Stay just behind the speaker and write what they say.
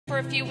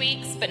a few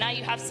weeks, but now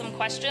you have some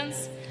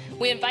questions,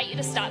 we invite you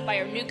to stop by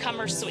our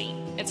newcomer suite.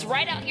 It's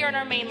right out here in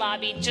our main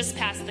lobby, just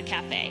past the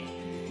cafe.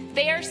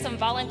 There, some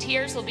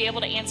volunteers will be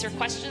able to answer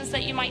questions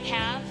that you might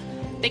have.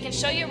 They can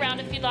show you around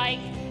if you'd like,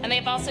 and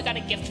they've also got a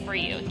gift for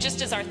you,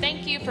 just as our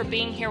thank you for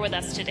being here with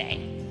us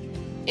today.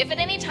 If at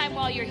any time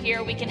while you're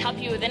here we can help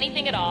you with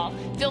anything at all,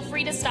 feel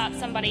free to stop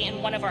somebody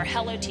in one of our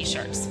Hello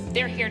t-shirts.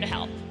 They're here to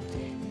help.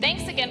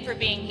 Thanks again for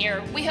being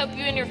here. We hope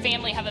you and your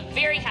family have a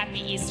very happy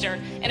Easter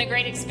and a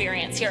great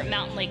experience here at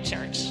Mountain Lake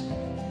Church.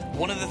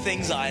 One of the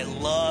things I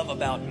love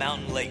about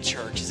Mountain Lake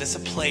Church is it's a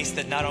place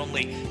that not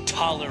only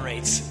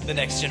tolerates the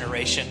next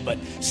generation,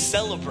 but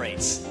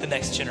celebrates the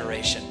next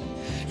generation.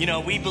 You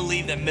know, we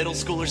believe that middle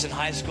schoolers and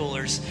high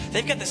schoolers,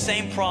 they've got the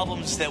same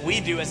problems that we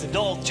do as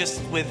adults,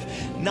 just with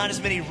not as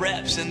many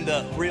reps in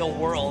the real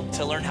world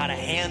to learn how to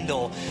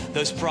handle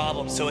those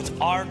problems. So it's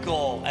our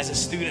goal as a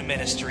student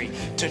ministry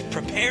to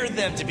prepare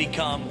them to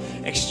become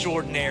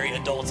extraordinary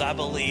adults. I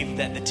believe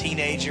that the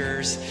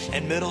teenagers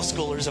and middle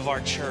schoolers of our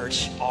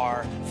church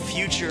are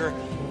future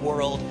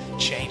world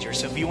changer.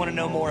 So if you want to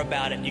know more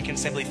about it, you can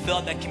simply fill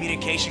out that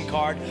communication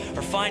card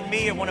or find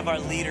me or one of our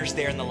leaders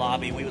there in the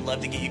lobby. We would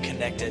love to get you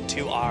connected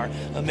to our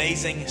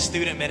amazing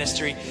student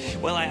ministry.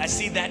 Well, I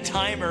see that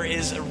timer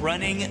is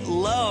running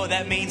low.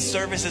 That means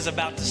service is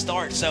about to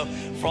start. So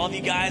for all of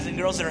you guys and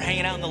girls that are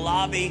hanging out in the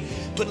lobby,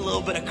 put a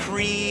little bit of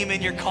cream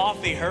in your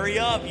coffee. Hurry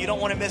up. You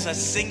don't want to miss a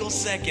single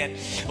second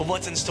of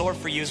what's in store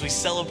for you as we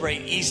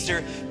celebrate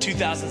Easter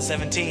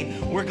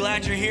 2017. We're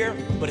glad you're here,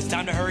 but it's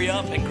time to hurry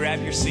up and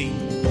grab your seat.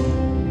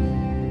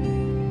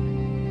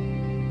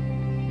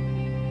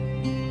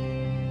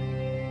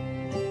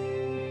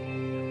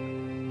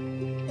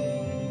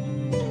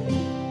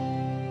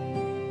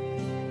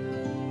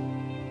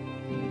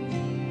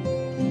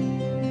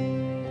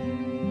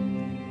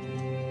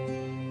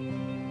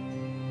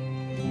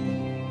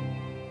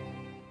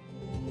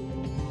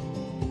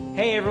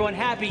 Hey everyone,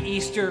 happy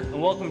Easter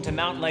and welcome to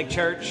Mountain Lake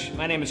Church.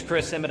 My name is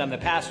Chris Emmett, I'm the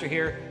pastor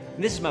here,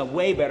 and this is my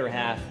way better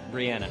half,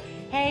 Brianna.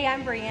 Hey,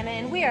 I'm Brianna,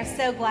 and we are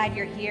so glad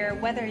you're here.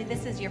 Whether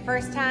this is your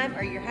first time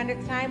or your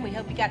 100th time, we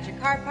hope you got your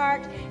car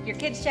parked, your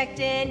kids checked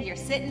in, you're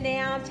sitting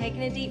down,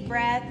 taking a deep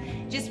breath.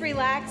 Just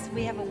relax.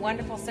 We have a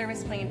wonderful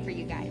service planned for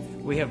you guys.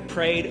 We have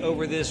prayed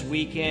over this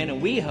weekend,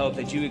 and we hope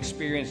that you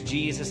experience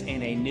Jesus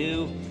in a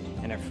new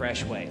and a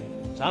fresh way.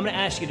 So I'm going to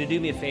ask you to do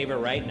me a favor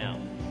right now.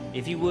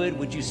 If you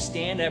would you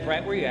stand up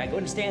right where you're at? Go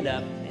ahead and stand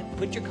up and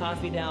put your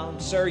coffee down.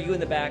 Sir, you in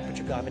the back, put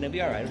your coffee down. It'll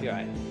be all right, it'll be all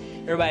right.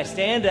 Everybody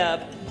stand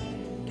up,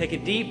 take a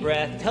deep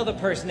breath, tell the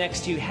person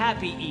next to you,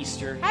 Happy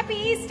Easter. Happy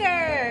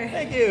Easter!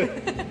 Thank you.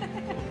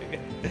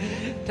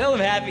 Tell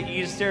them Happy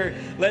Easter.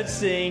 Let's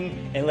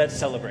sing and let's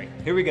celebrate.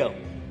 Here we go.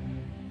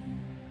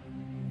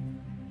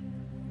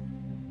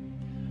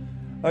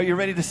 Are you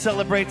ready to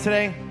celebrate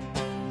today?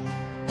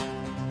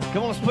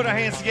 Come on, let's put our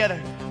hands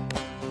together.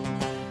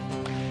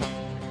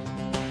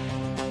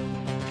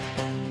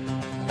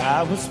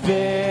 I was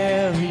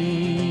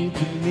buried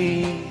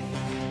beneath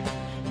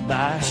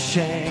my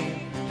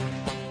shame.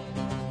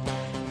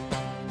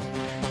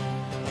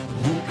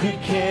 Who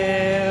could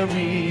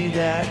carry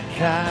that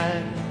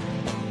kind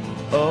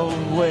of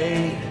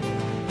weight?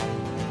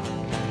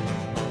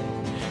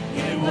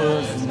 It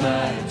was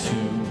my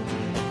tomb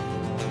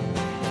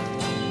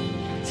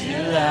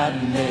till I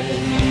met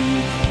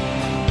you.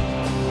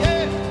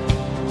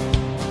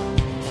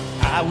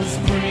 I was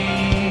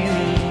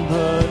breathing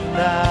but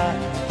not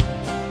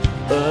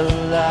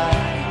alive.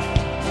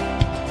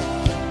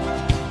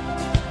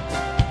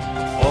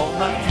 All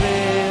my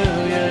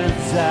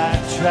failures I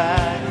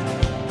tried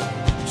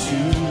to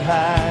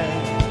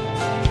hide.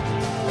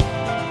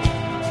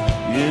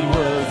 It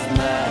was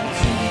my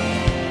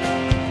tomb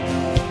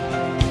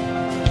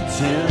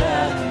till I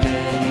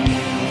met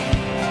you.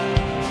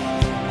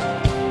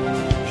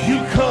 You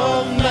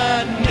called my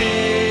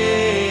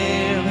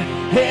name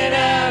and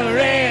I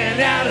ran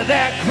out of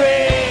that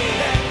grave.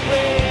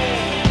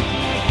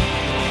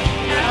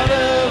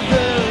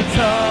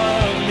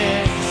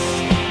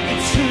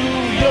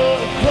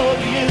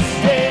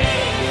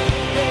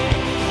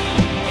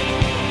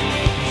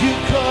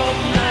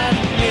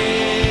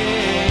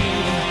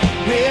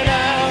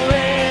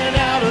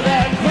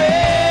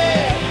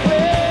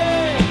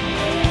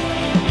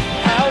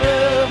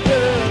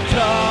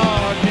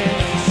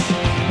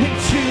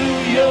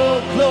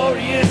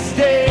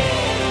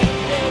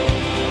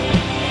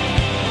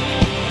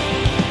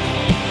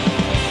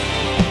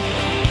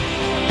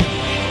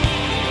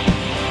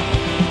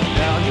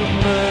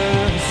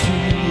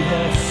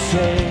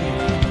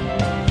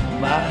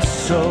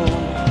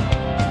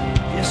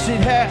 Yes,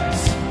 it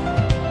has.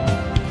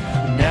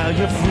 Now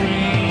your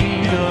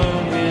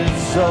freedom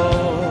is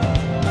all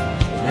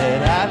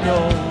that I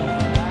know.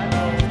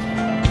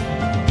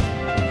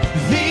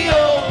 The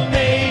old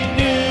made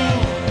new.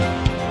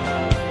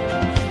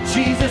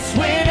 Jesus,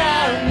 when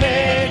I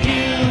met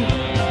you,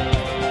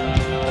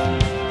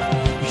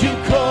 you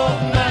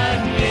called my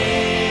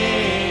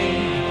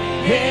name,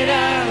 and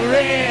I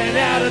ran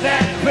out of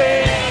that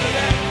grave.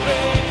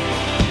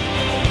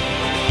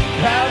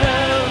 Out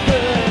of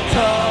the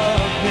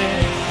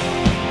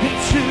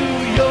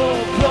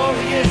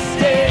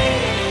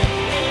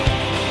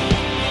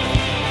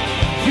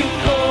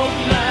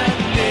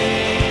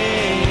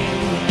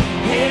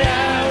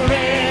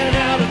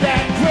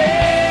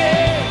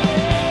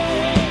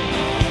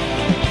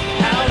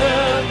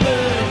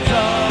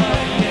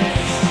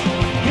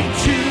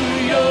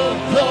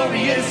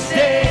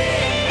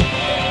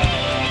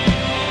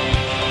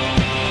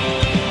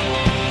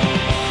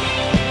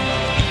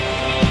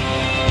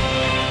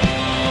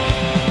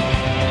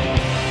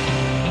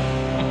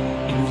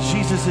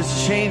Jesus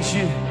has changed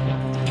you,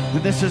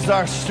 then this is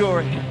our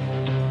story,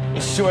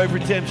 a story of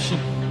redemption.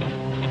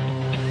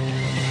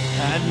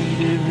 I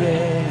needed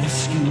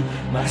rescue,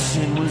 my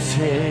sin was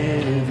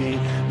heavy,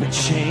 but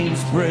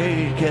chains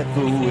break at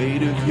the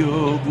weight of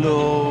your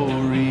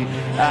glory.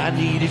 I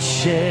needed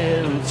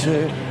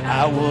shelter,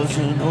 I was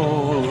an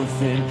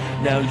orphan,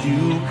 now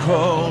you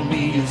call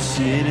me a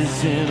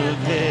citizen of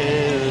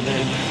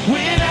heaven.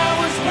 When I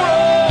was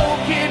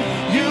broken,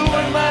 you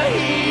were my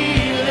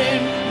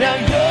healing, now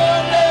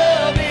your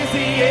love is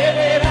the air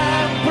that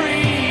I'm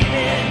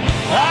breathing.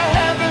 I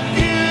have a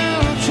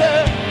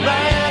future,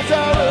 my eyes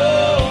are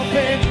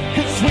open,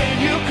 'cause when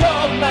you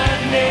called my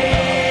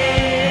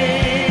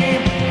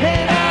name,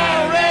 and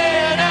I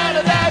ran out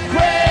of that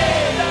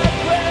grave,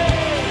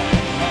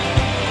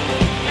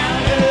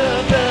 out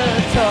of the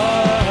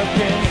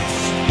darkness,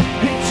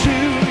 into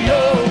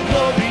your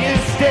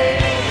glorious day.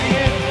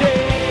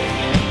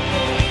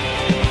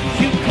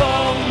 You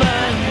called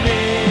my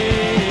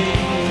name,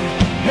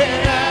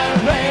 and I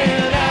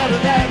ran out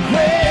of that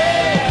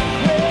grave,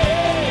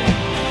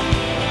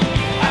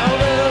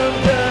 out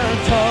of the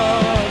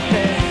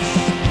darkness,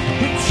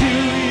 into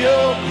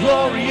your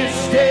glorious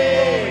day.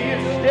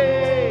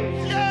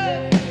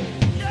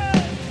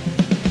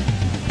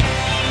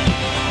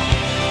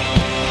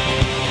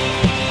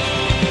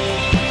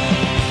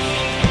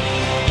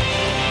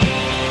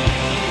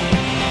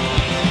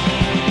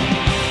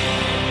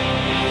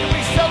 Can we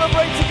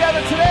celebrate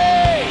together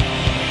today?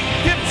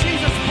 Give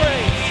Jesus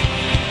praise.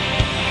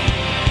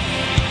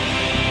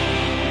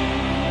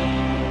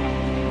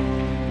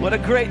 What a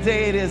great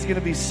day it is going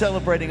to be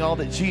celebrating all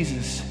that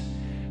Jesus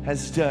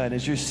has done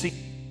as you're seeing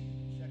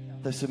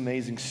this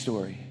amazing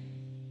story.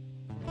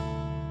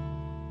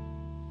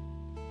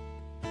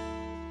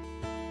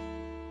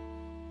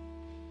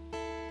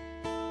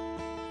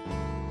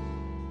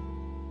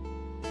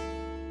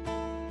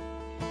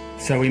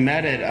 So we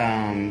met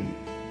in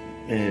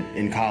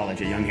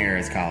college, at Young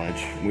Harris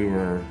College. We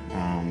were,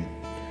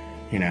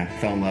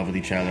 fell in love with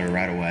each other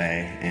right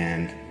away,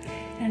 and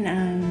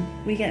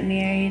we got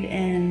married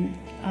on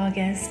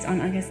August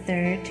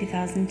 3rd,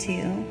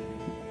 2002.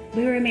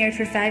 We were married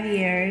for 5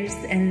 years,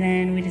 and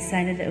then we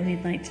decided that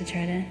we'd like to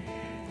try to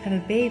have a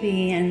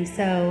baby. And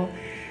so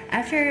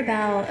after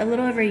about a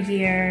little over a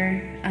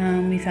year,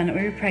 we found out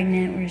we were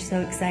pregnant. We were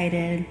so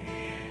excited.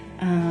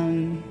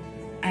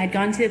 I'd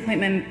gone to the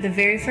appointment the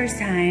very first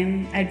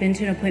time. I'd been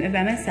to an appointment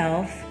by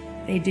myself.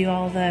 They do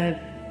all the,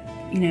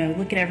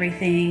 look at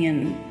everything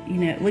and,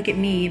 look at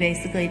me,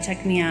 basically,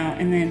 check me out.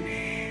 And then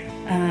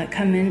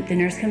the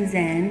nurse comes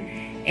in,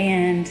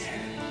 and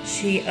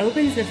she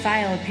opens the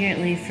file,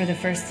 apparently, for the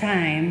first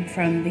time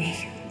from the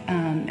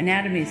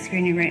anatomy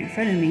screening right in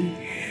front of me.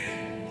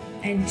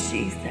 And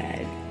she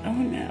said, "Oh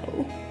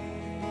no."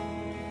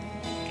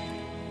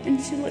 And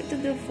she looked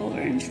at the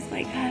folder and she's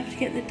like, "I have to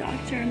get the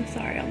doctor. I'm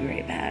sorry, I'll be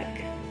right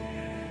back."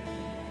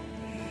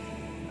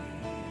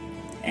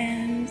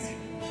 And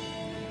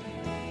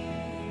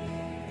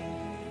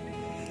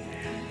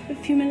a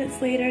few minutes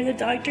later, the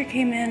doctor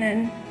came in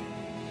and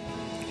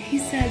he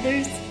said,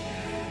 there's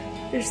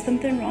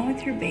something wrong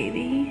with your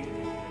baby.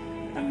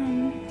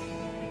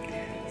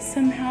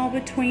 Somehow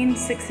between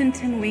 6 and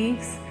 10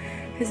 weeks,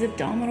 his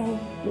abdominal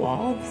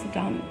wall, his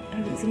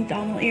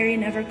abdominal area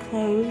never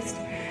closed.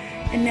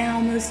 And now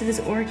most of his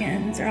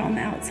organs are on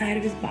the outside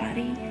of his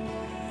body.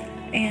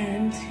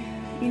 And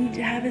you need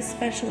to have a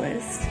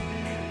specialist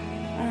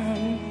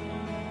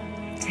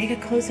take a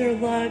closer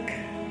look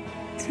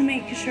to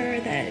make sure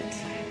that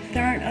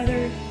there aren't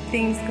other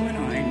things going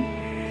on.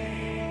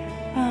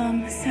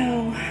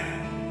 So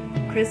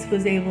Chris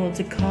was able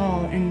to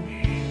call, and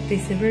they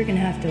said we were gonna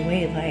have to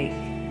wait like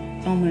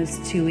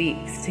almost 2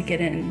 weeks to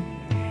get in.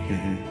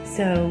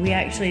 So we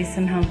actually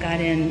somehow got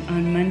in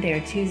on Monday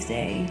or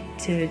Tuesday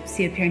to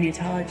see a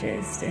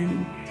perinatologist,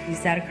 and he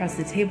sat across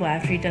the table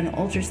after he'd done the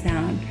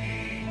ultrasound,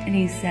 and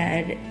he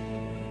said,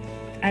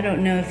 "I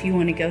don't know if you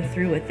want to go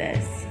through with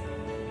this."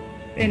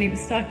 And he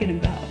was talking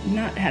about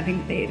not having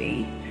a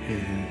baby.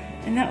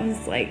 And that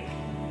was like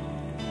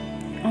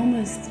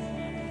almost,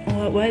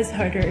 well, it was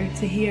harder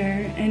to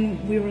hear. And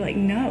we were like,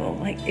 no,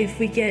 like if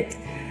we get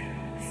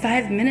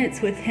 5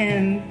 minutes with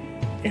him,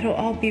 it'll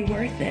all be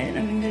worth it.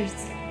 I mean,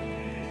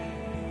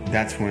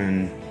 that's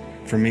when,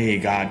 for me,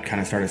 God kind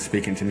of started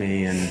speaking to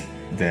me, and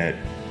that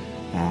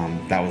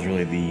was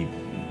really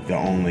the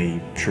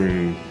only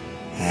true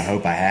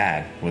hope I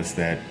had, was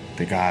that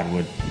God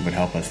would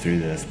help us through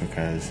this,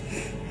 because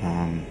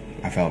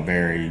I felt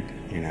very,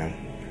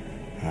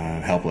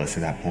 helpless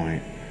at that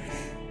point.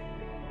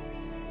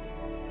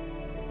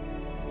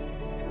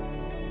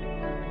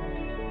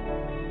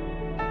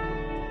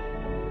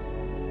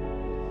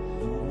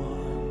 The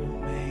one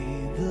who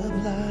made the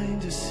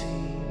blind to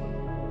see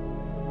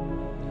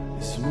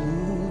is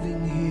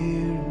moving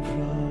here in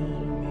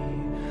front of me,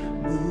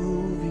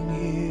 moving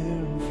here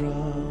in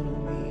front of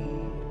me.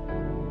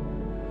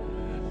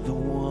 The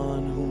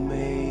one who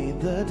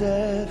made the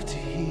deaf to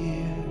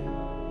hear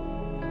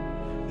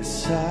is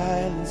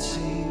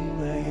silencing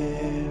my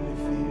every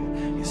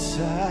fear.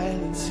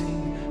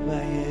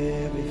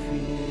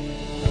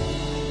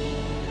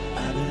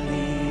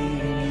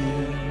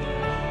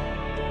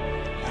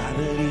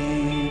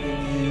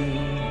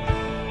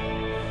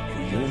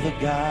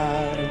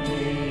 God of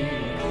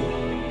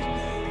miracles.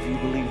 If you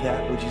believe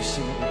that, would you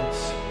sing it with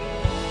us?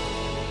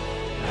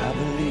 I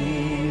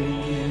believe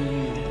in you,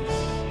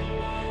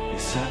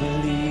 yes, I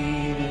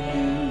believe in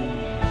you.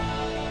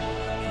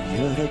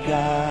 You're the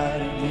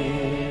God of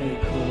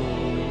miracles.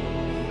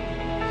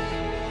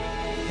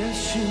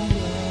 Yes, you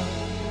are.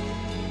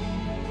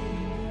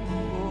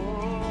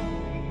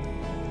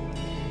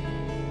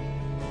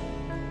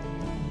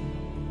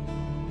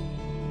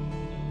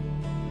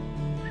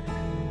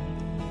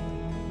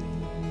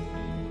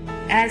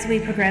 As we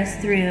progressed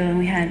through and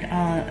we had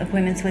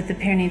appointments with the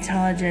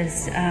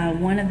perinatologist,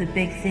 one of the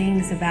big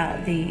things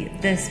about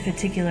this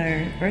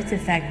particular birth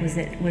defect was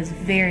it was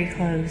very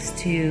close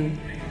to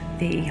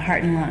the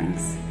heart and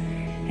lungs.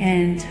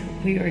 And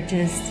we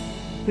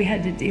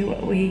had to do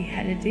what we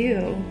had to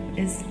do,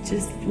 is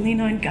just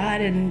lean on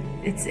God, and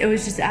it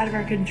was just out of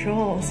our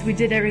control. So we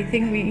did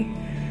everything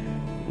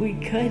we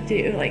could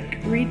do, like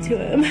read to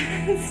him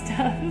and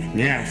stuff.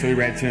 Yeah, so we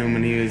read to him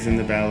when he was in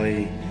the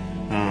belly.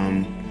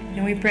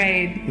 And we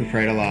prayed. We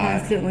prayed a lot.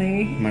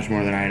 Constantly. Much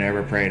more than I had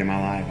ever prayed in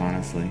my life,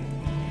 honestly.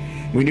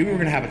 We knew we were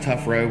going to have a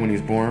tough road when he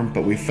was born,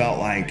 but we felt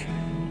like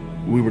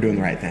we were doing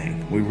the right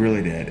thing. We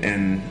really did.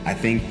 And I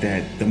think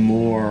that the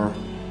more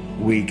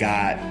we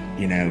got,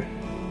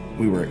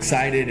 we were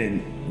excited,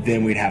 and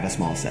then we'd have a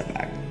small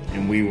setback.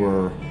 And we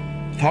were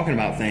talking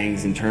about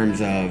things in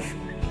terms of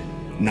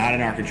not in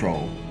our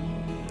control.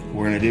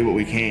 We're going to do what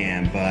we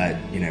can, but,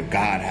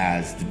 God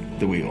has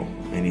the wheel,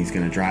 and he's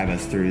going to drive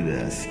us through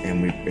this,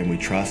 and we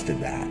trusted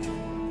that.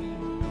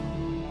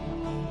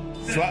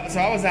 So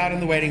I was out in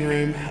the waiting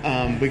room.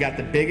 We got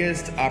the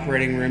biggest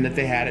operating room that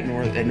they had at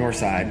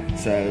Northside.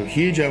 So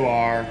huge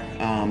OR.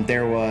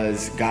 There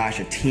was,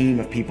 a team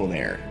of people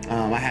there.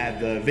 I had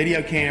the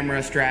video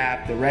camera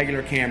strap, the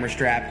regular camera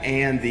strap,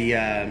 and the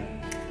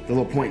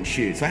little point and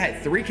shoot. So I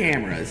had 3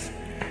 cameras.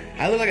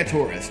 I look like a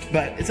tourist,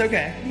 but it's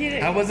okay.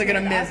 I wasn't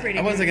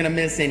gonna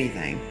miss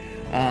anything.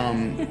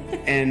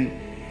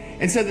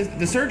 And so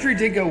the surgery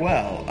did go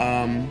well.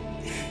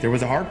 There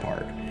was a hard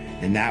part,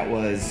 and that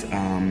was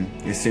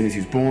as soon as he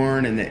was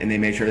born, and they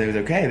made sure that he was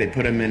okay. They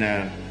put him in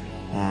a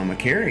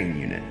carrying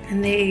unit,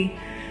 and they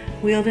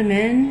wheeled him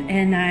in,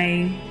 and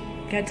I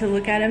got to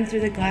look at him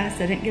through the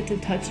glass. I didn't get to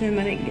touch him.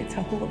 I didn't get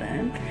to hold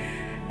him.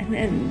 And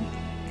then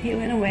he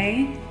went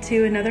away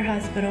to another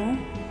hospital.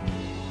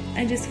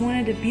 I just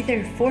wanted to be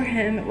there for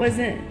him. It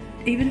wasn't,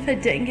 even if I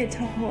didn't get to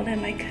hold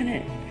him, I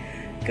couldn't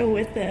go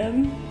with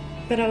him.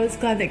 But I was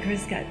glad that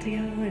Chris got to go.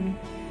 And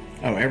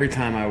every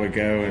time I would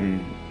go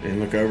and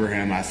look over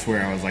him, I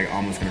swear I was like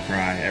almost gonna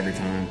cry every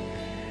time,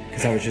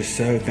 because I was just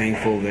so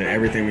thankful that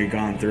everything we'd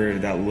gone through,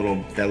 that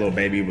little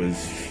baby was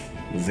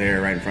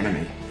there right in front of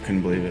me.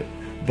 Couldn't believe it.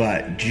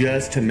 But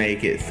just to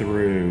make it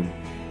through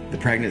the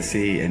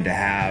pregnancy and to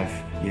have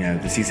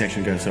the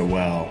C-section go so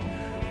well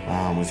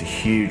was a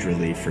huge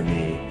relief for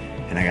me.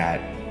 And I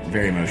got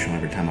very emotional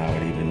every time I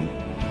would even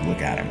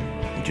look at him.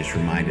 It just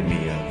reminded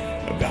me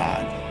of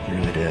God. It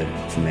really did.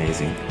 It's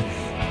amazing.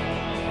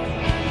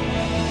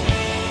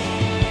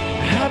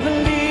 I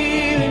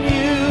believe in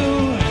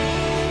you.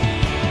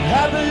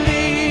 I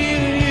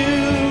believe in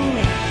you.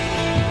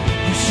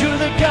 'Cause you're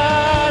the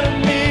God of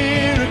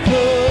miracles.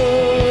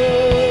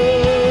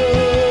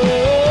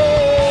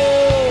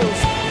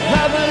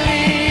 I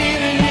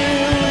believe in you.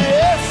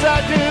 Yes, I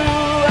do.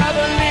 I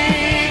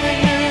believe in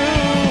you.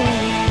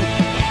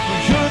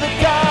 You're the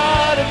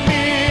God of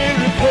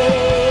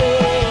miracles.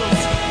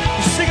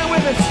 Sing it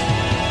with us.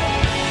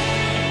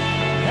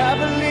 I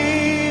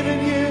believe in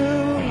you.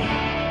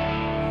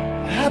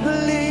 I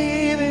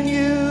believe in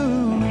you.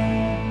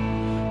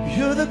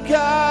 You're the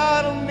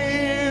God of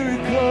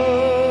miracles.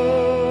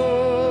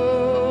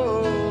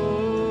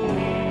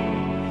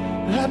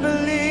 I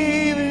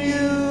believe in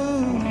you.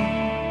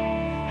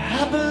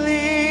 I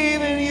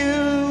believe in you.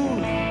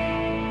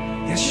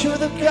 Yes, you're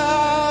the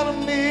God of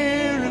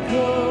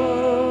miracles.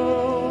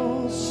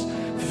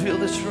 Fill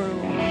this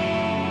room.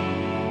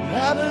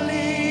 I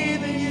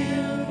believe in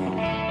you.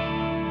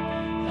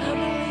 I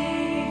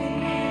believe in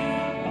you.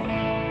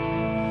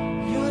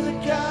 You're the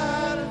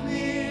God of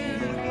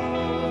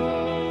miracles.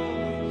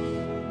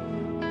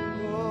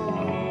 Oh,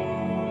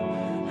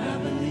 I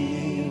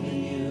believe in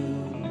you.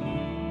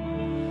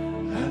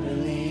 I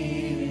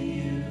believe in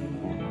you.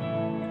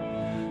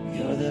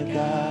 You're the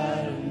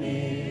God of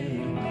miracles.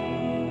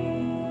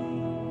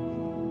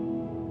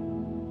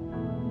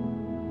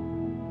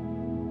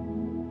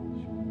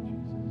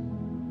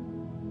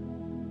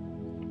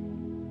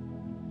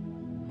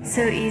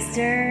 so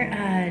Easter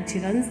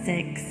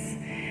 2006,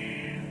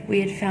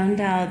 we had found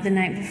out the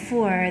night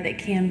before that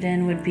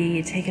Camden would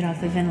be taken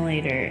off the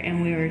ventilator,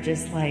 and we were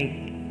just like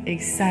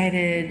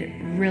excited,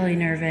 really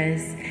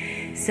nervous.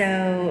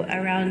 So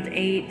around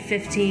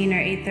 8:15 or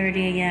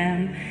 8:30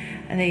 a.m.,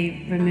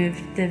 they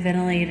removed the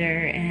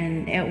ventilator,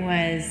 and it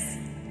was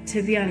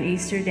to be on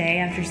Easter Day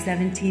after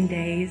 17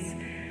 days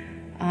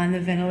on the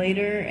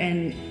ventilator.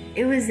 And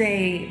it was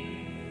a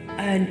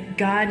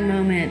God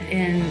moment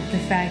in the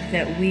fact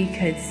that we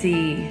could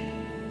see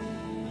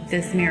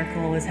this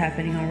miracle was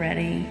happening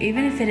already.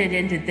 Even if it had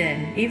ended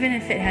then, even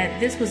if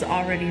this was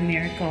already a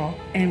miracle,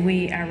 and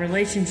our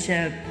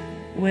relationship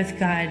with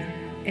God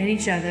and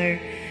each other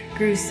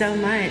grew so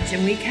much,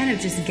 and we kind of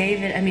just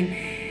gave it. I mean,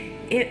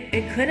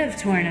 it could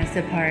have torn us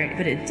apart,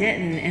 but it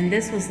didn't. And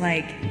this was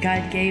like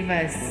God gave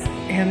us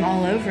him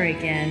all over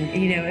again,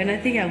 And I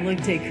think I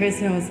looked at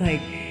Chris and I was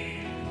like,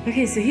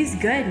 okay, so he's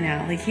good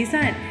now. Like he's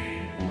not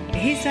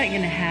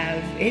gonna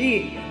have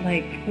any,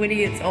 like when he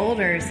gets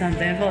older or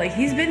something, but like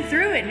he's been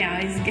through it now.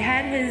 He's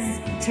had his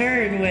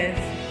turn with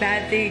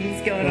bad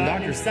things going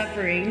on and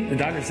suffering. The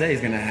doctors say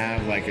he's gonna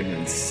have like an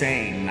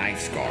insane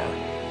knife scar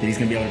that he's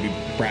gonna be able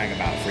to brag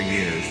about for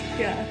years.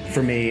 Yeah.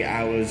 For me,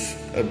 I was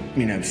a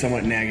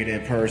somewhat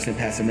negative person,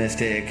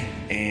 pessimistic,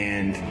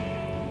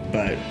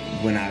 but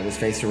when I was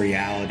faced with the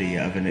reality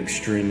of an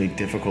extremely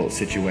difficult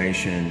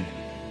situation,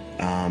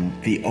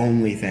 the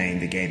only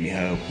thing that gave me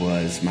hope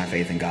was my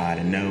faith in God,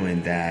 and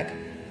knowing that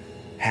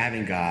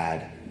having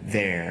God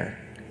there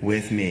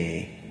with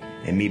me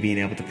and me being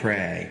able to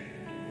pray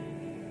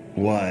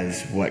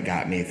was what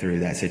got me through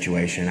that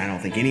situation. I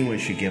don't think anyone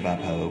should give up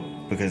hope,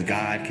 because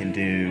God can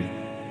do,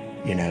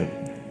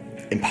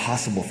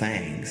 impossible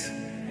things.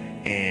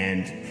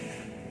 And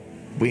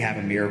we have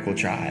a miracle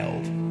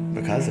child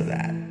because of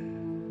that.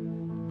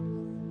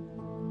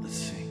 Let's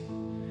sing.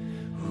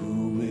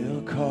 Who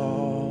will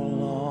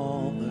call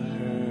on the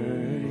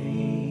hurting,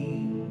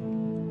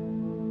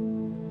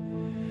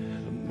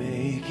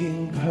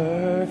 making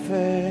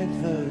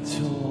perfect the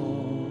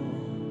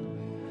torn,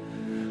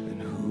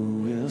 and who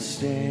will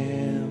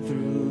stand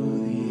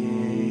through the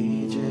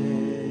ages,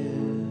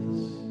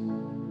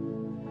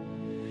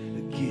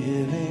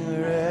 giving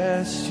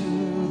rest to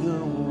the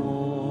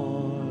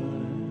worn.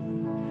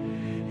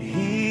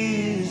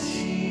 He is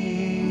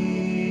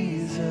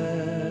Jesus.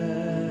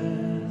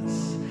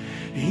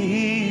 He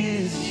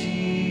is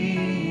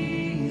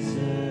Jesus.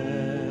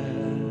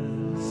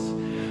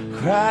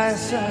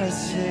 Christ our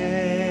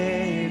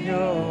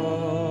Savior.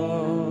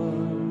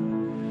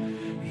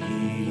 He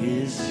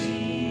is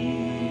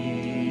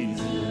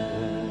Jesus.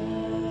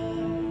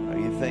 Are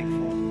you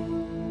thankful?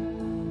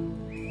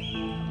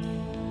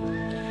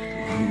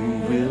 Who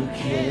will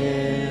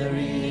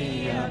carry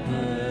our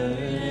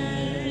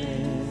burdens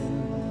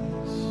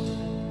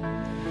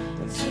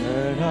and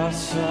turn our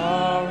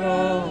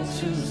sorrow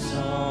to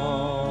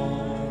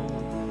song?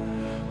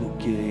 Who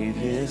gave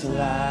his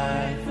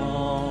life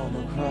on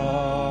the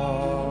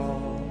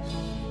cross,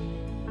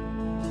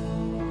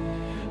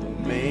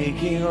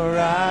 making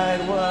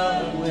right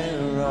what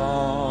went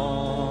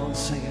wrong.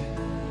 Sing it.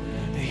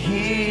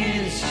 He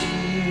is Jesus.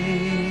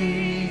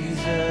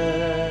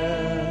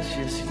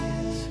 Yes, he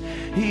is.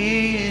 He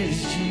is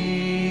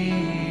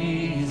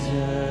Jesus,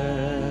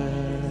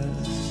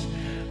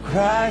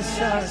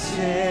 Christ our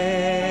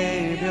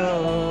Savior.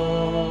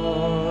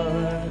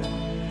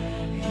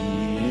 He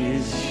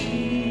is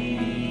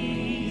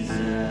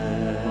Jesus.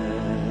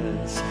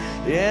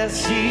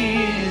 Yes, he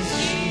is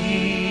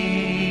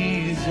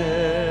Jesus,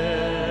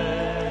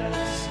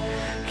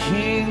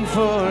 King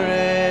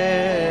forever,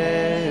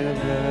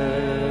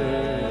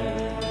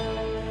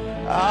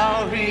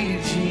 our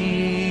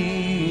Redeemer.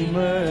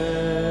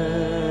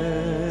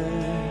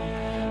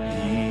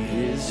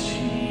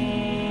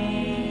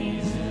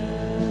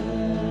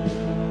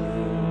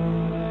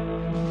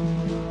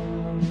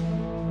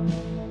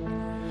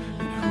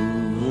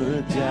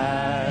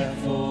 Die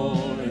for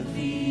a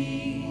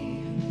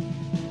thief,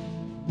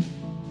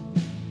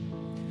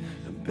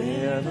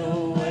 bear the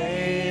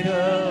weight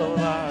of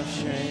our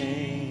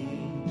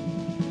shame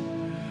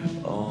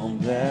on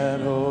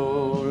that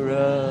old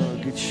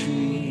rugged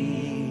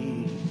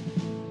tree.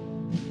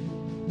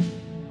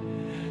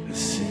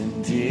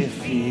 Sin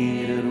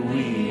defeated,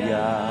 we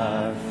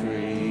are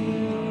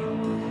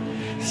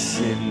free.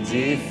 Sin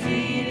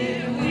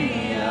defeated,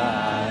 we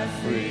are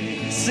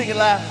free. Sing it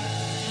loud.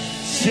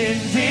 Sin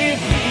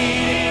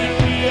defeated,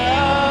 we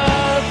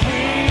are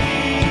free.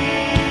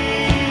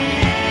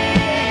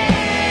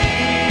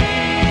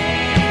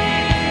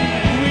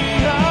 We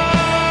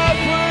are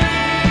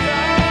free.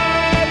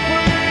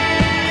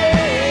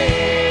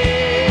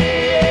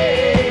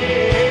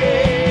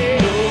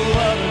 No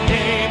other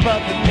name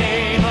but the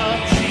name of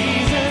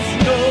Jesus.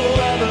 No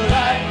other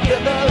life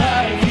than the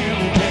life you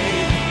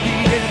made. The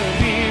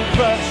enemy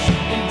crushed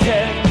and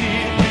death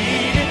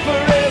defeated.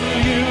 Forever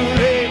you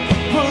reign.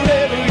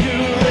 Forever you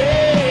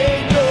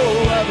reign.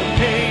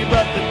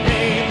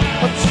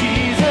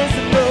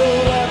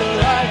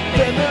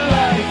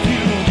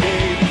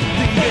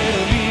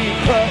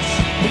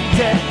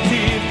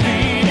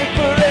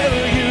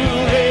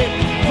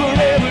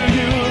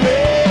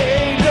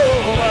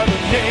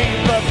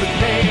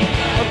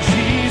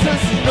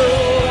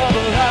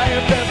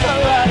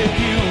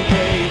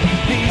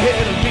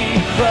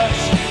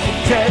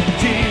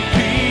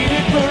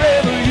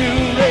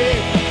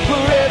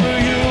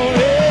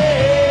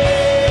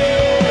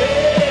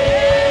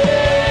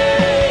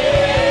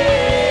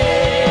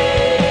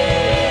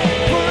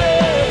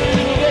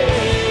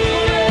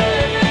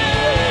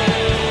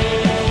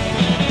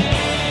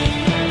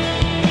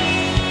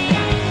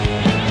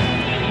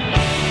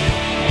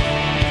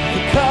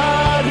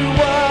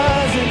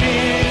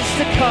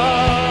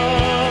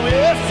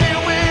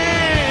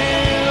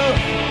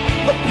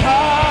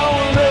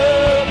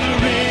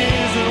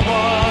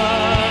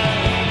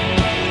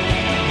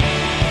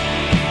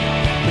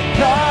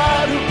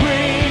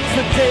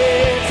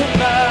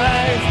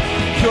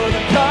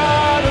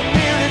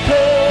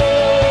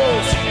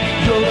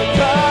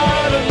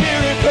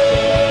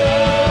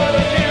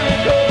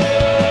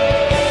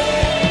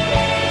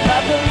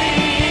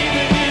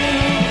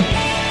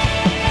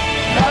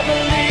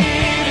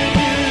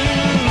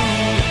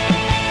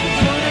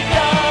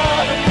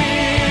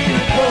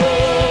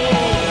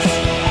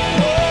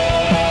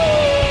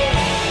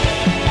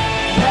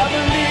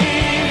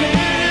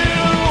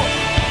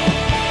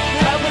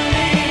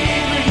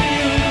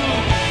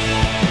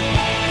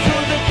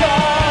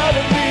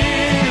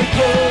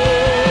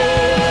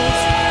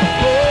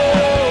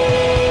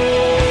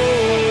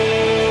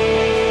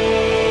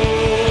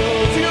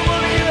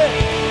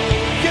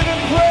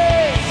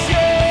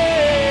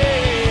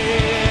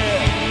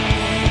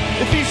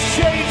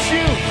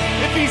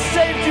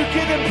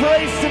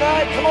 place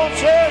tonight. Come on,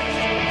 church.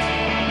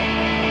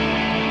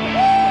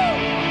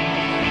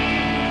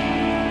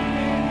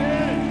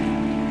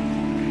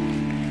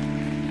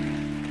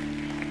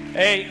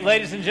 Hey,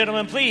 ladies and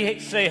gentlemen,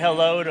 please say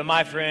hello to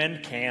my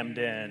friend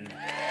Camden.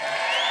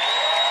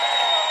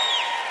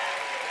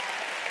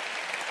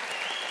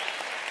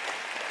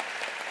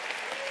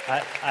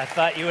 I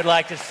thought you would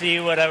like to see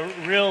what a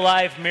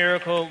real-life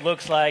miracle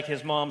looks like.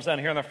 His mom's down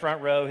here in the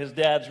front row. His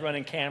dad's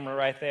running camera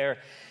right there.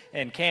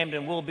 And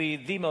Camden will be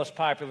the most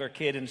popular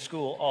kid in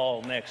school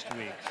all next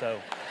week.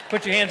 So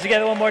put your hands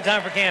together one more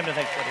time for Camden.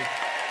 Thanks,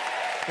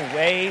 buddy.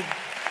 Wave.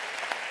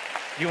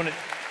 Do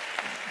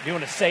you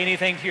want to say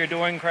anything to your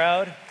adoring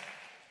crowd?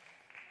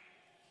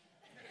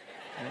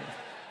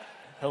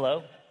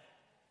 Hello?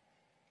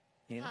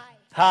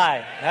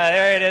 Hi.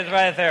 There it is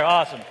right there.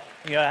 Awesome.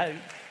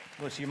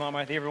 We'll see your mom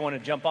right there. You ever want to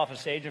jump off a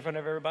stage in front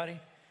of everybody?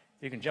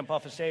 You can jump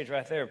off a stage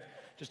right there.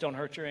 Just don't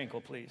hurt your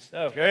ankle, please.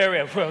 Okay, there we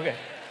go. Okay.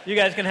 You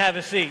guys can have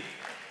a seat.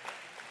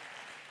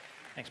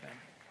 Thanks, man.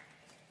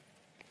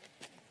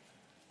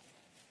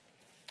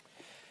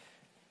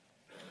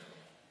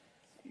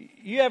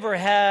 You ever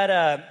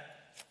had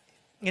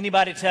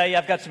anybody tell you,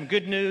 I've got some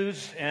good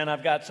news and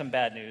I've got some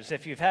bad news?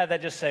 If you've had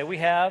that, just say, we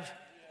have.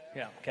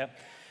 Yeah, okay.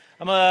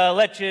 I'm going to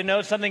let you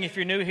know something if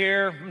you're new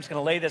here. I'm just going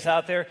to lay this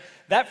out there.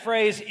 That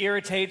phrase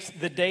irritates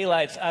the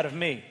daylights out of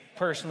me,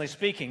 personally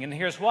speaking. And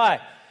here's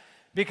why.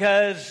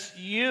 Because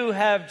you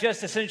have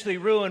just essentially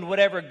ruined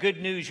whatever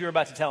good news you're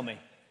about to tell me.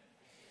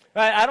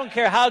 Right? I don't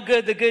care how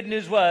good the good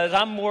news was.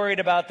 I'm worried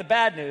about the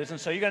bad news. And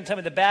so you're going to tell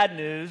me the bad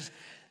news.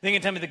 Then you're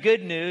going to tell me the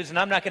good news. And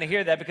I'm not going to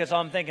hear that because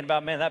all I'm thinking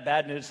about, man, that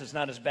bad news is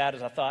not as bad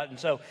as I thought. And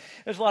so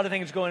there's a lot of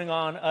things going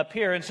on up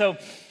here. And so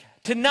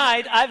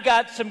tonight I've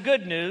got some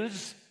good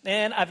news.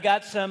 And I've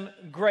got some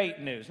great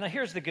news. Now,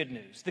 here's the good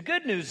news. The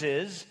good news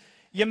is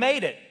you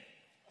made it.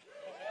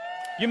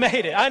 You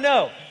made it. I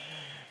know.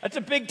 That's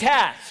a big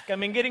task. I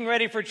mean, getting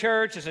ready for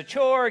church is a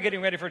chore.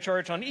 Getting ready for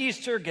church on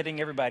Easter,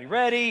 getting everybody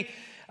ready.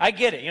 I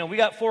get it. We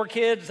got 4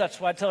 kids. That's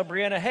why I tell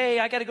Brianna,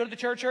 hey, I got to go to the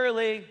church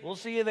early. We'll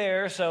see you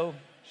there. So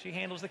she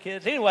handles the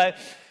kids. Anyway,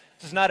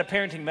 this is not a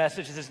parenting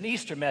message. This is an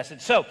Easter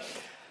message. So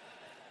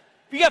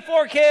you got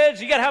 4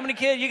 kids. You got how many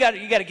kids? You got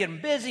to get them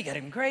busy. You got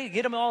them great.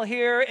 Get them all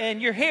here.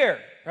 And you're here.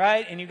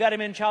 Right? And you got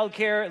them in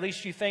childcare. At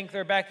least you think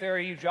they're back there.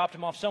 You dropped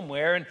them off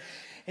somewhere.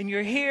 And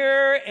you're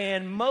here,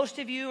 and most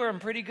of you are in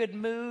pretty good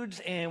moods,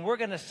 and we're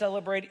going to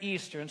celebrate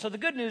Easter. And so the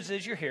good news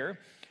is you're here.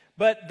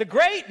 But the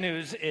great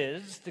news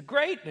is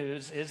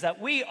that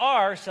we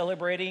are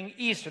celebrating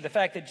Easter, the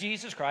fact that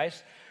Jesus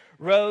Christ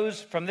rose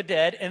from the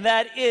dead, and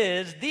that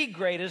is the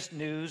greatest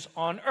news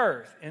on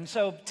earth. And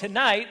so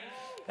tonight,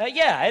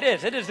 it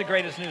is. It is the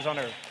greatest news on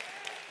earth.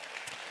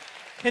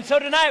 And so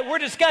tonight we're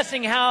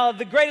discussing how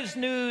the greatest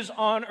news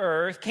on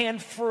earth can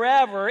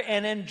forever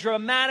and in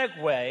dramatic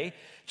way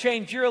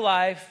change your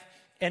life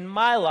and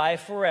my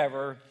life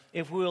forever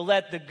if we will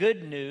let the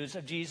good news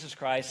of Jesus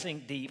Christ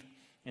sink deep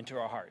into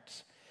our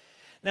hearts.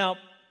 Now,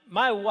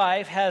 my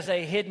wife has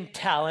a hidden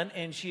talent,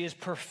 and she is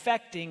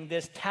perfecting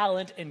this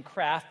talent and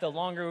craft. The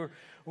longer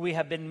we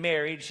have been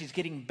married, she's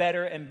getting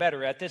better and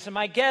better at this. And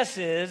my guess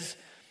is,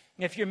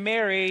 if you're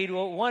married,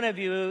 well, one of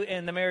you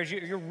in the marriage,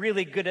 you're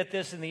really good at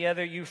this, and the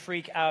other, you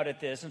freak out at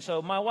this. And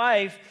so my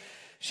wife,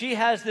 she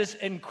has this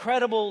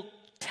incredible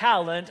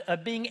talent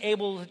of being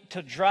able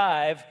to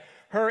drive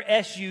her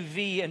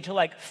SUV until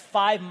like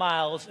 5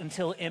 miles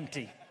until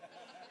empty.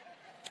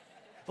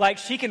 Like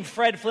she can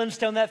Fred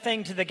Flintstone that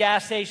thing to the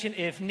gas station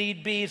if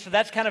need be. So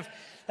that's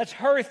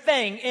her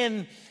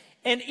thing.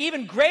 And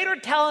even greater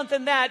talent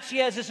than that, she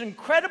has this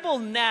incredible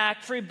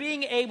knack for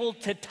being able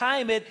to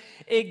time it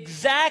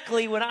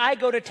exactly when I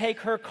go to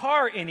take her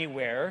car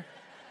anywhere.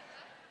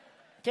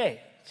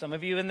 Okay, some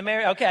of you in the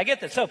marriage, okay, I get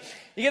this. So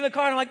you get in the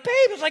car and I'm like,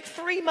 babe, it's like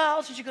 3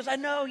 miles. And she goes, I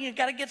know, you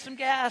got to get some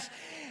gas.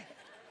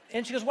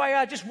 And she goes, why?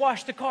 I just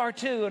washed the car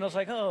too. And I was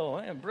like, oh,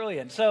 man,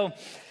 brilliant. So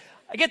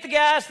I get the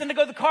gas, then I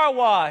go to the car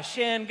wash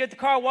and get the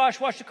car wash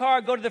the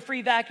car, go to the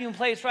free vacuum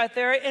place right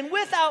there. And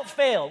without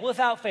fail,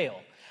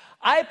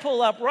 I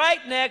pull up right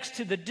next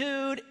to the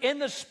dude in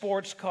the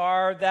sports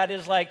car that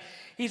is like,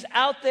 he's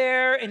out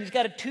there and he's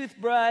got a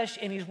toothbrush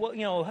and he's,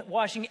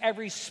 washing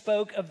every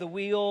spoke of the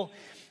wheel.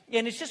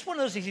 And it's just one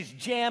of those things, he's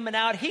jamming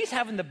out. He's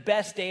having the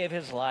best day of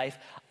his life.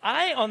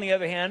 I, on the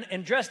other hand,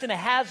 am dressed in a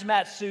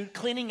hazmat suit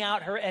cleaning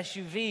out her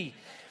SUV.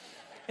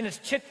 And it's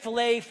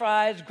Chick-fil-A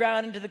fries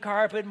ground into the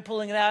carpet and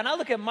pulling it out. And I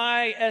look at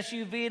my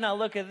SUV and I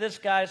look at this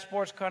guy's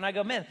sports car and I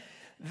go, man,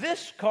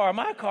 this car,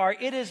 my car,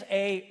 it is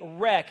a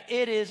wreck.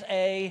 It is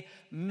a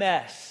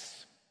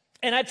mess.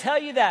 And I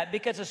tell you that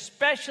because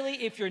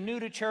especially if you're new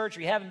to church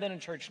or you haven't been in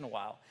church in a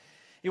while,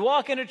 you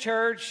walk into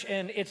church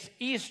and it's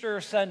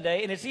Easter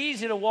Sunday and it's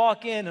easy to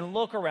walk in and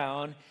look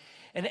around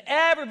and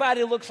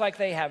everybody looks like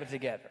they have it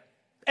together.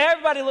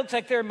 Everybody looks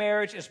like their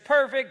marriage is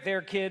perfect.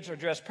 Their kids are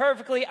dressed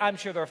perfectly. I'm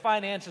sure their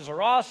finances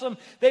are awesome.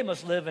 They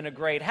must live in a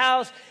great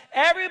house.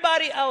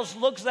 Everybody else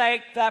looks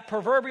like that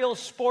proverbial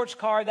sports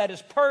car that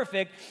is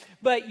perfect.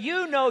 But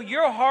you know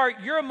your heart,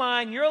 your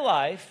mind, your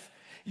life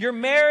Your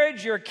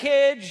marriage, your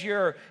kids,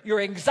 your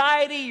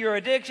anxiety, your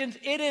addictions,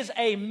 it is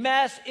a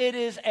mess. It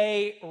is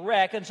a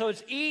wreck. And so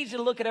it's easy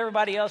to look at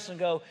everybody else and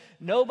go,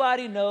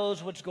 nobody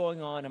knows what's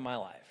going on in my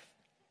life.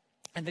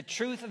 And the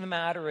truth of the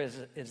matter is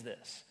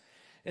this,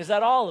 is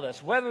that all of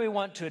us, whether we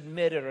want to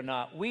admit it or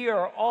not, we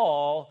are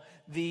all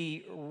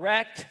the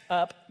wrecked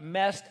up,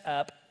 messed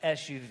up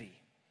SUV.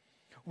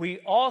 We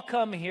all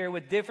come here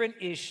with different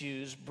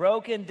issues,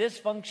 broken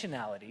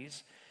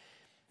dysfunctionalities,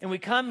 and we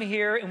come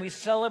here and we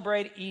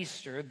celebrate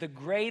Easter, the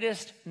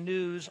greatest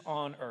news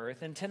on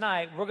earth. And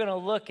tonight, we're going to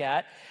look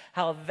at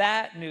how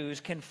that news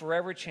can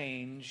forever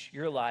change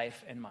your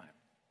life and mine.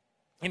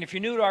 And if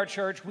you're new to our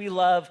church, we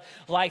love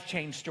life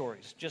change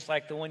stories, just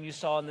like the one you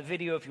saw in the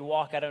video. If you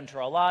walk out into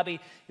our lobby,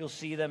 you'll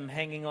see them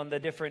hanging on the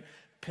different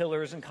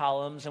pillars and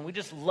columns. And we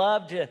just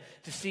love to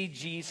see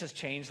Jesus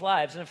change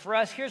lives. And for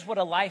us, here's what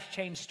a life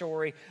change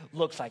story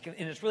looks like. And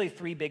it's really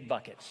three big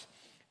buckets.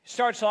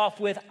 Starts off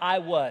with I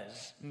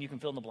was, and you can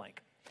fill in the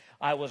blank.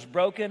 I was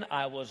broken,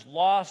 I was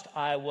lost,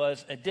 I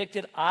was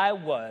addicted, I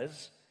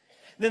was.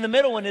 Then the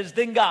middle one is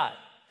then God.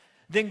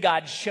 Then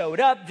God showed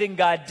up, then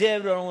God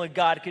did what only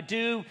God could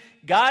do.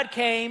 God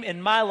came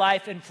in my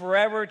life and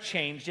forever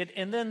changed it.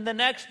 And then the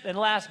next and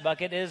last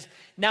bucket is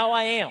now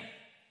I am.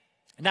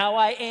 Now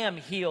I am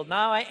healed.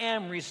 Now I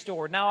am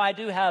restored. Now I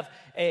do have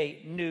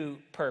a new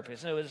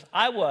purpose. And it was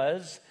I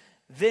was,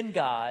 then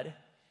God,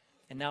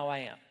 and now I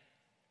am.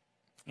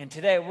 And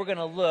today we're going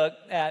to look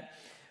at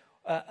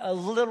a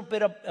little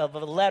bit of a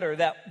letter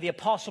that the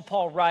Apostle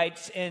Paul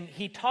writes, and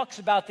he talks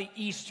about the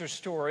Easter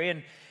story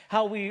and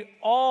how we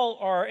all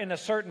are in a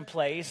certain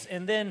place,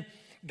 and then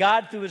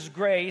God, through his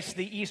grace,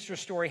 the Easter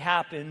story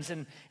happens,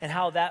 and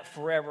how that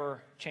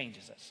forever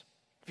changes us.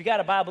 If you got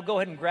a Bible, go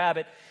ahead and grab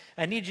it.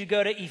 I need you to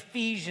go to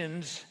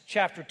Ephesians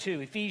chapter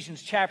 2.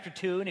 Ephesians chapter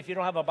 2, and if you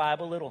don't have a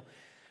Bible, it'll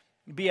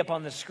be up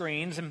on the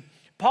screens. And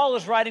Paul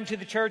is writing to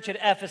the church at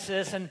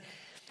Ephesus, and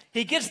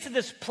he gets to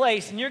this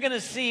place, and you're going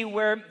to see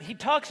where he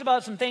talks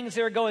about some things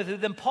they were going through.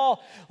 Then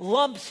Paul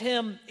lumps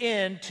him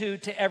into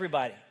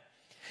everybody.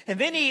 And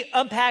then he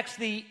unpacks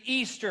the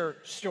Easter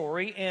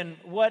story and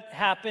what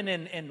happened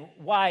and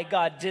why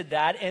God did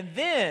that. And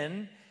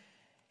then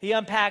he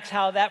unpacks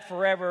how that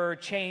forever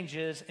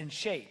changes and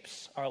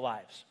shapes our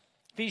lives.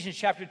 Ephesians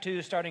chapter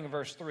 2, starting in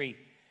verse 3.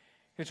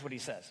 Here's what he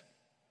says.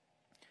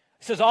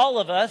 He says, all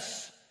of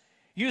us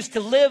used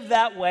to live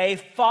that way,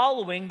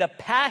 following the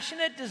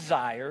passionate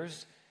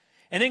desires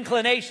and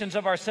inclinations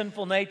of our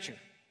sinful nature.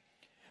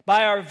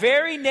 By our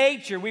very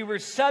nature, we were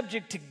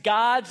subject to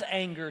God's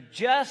anger,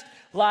 just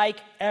like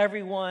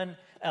everyone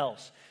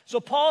else.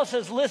 So Paul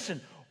says, listen,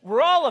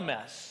 we're all a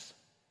mess.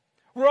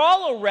 We're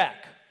all a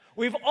wreck.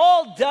 We've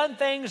all done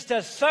things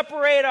to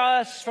separate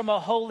us from a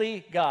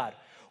holy God.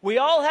 We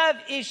all have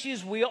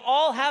issues. We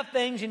all have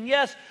things. And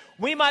yes,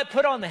 we might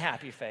put on the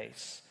happy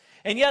face.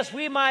 And yes,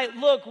 we might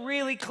look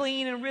really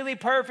clean and really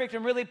perfect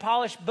and really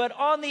polished, but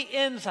on the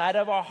inside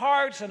of our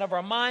hearts and of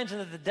our minds and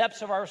at the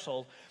depths of our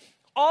soul,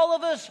 all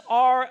of us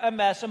are a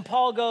mess. And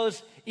Paul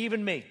goes,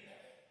 even me.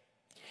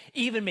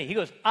 Even me. He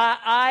goes,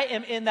 I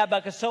am in that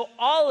bucket. So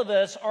all of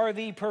us are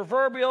the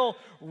proverbial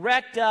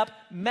wrecked up,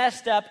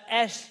 messed up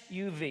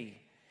SUV.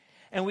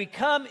 And we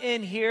come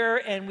in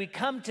here and we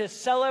come to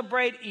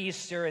celebrate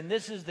Easter. And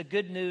this is the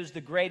good news,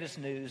 the greatest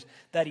news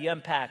that he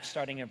unpacks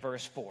starting in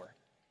verse 4.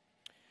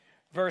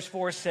 Verse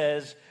 4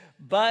 says,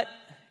 but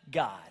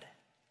God,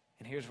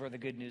 and here's where the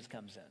good news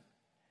comes in.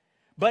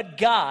 But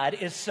God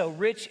is so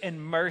rich in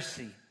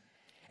mercy,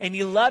 and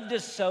he loved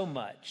us so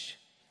much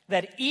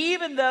that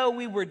even though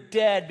we were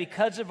dead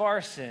because of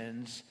our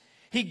sins,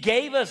 he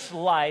gave us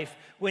life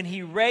when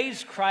he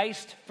raised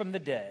Christ from the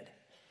dead.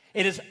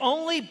 It is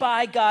only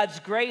by God's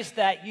grace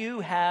that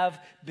you have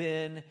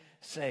been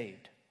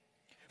saved.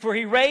 For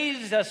he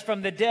raised us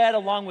from the dead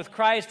along with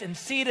Christ and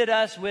seated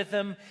us with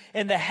him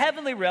in the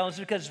heavenly realms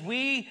because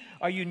we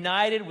are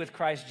united with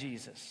Christ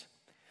Jesus.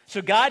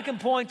 So God can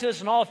point to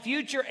us in all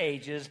future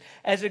ages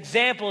as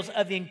examples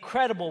of the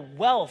incredible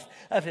wealth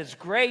of his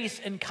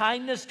grace and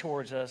kindness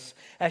towards us,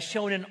 as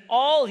shown in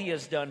all he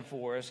has done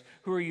for us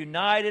who are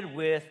united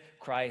with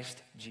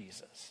Christ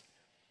Jesus.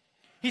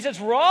 He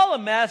says, we're all a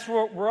mess,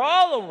 we're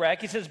all a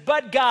wreck. He says,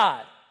 but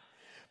God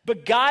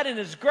in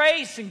his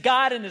grace and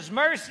God in his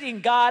mercy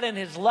and God in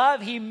his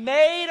love, he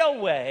made a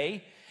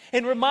way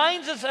and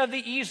reminds us of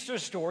the Easter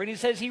story. And he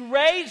says he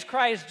raised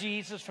Christ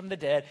Jesus from the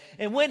dead.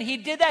 And when he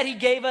did that, he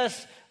gave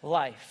us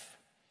life.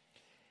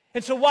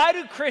 And so why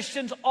do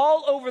Christians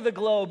all over the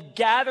globe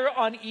gather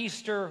on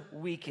Easter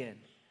weekend?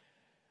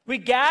 We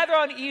gather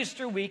on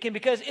Easter weekend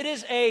because it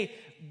is a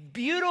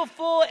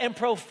beautiful and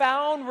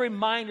profound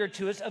reminder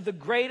to us of the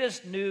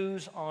greatest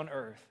news on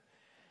earth.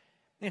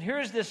 And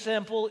here's the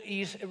simple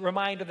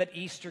reminder that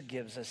Easter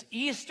gives us.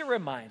 Easter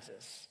reminds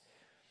us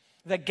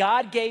that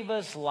God gave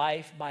us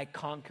life by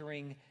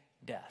conquering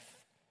death.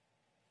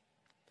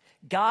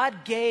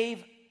 God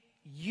gave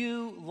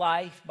you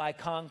life by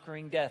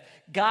conquering death.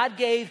 God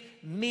gave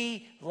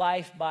me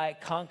life by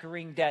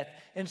conquering death.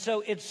 And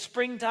so it's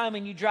springtime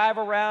and you drive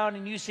around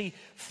and you see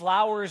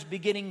flowers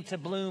beginning to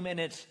bloom and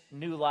it's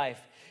new life.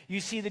 You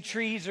see the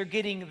trees are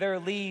getting their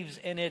leaves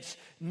and it's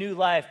new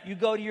life. You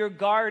go to your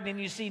garden and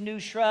you see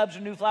new shrubs or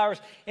new flowers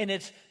and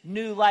it's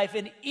new life.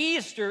 And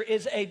Easter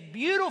is a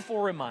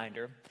beautiful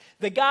reminder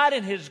that God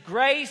in his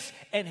grace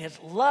and his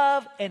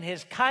love and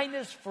his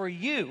kindness for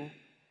you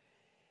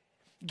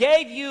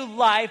gave you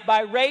life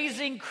by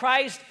raising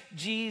Christ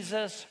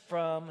Jesus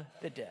from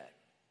the dead.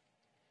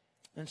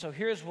 And so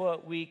here's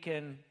what we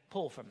can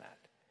pull from that,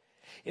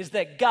 is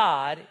that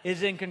God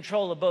is in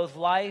control of both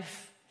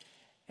life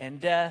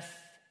and death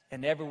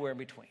and everywhere in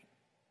between.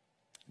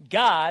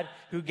 God,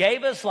 who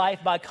gave us life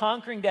by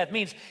conquering death,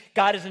 means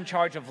God is in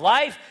charge of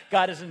life,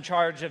 God is in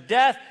charge of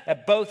death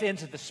at both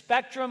ends of the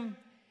spectrum,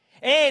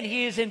 and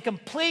he is in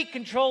complete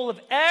control of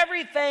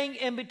everything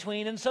in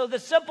between. And so the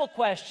simple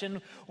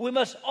question we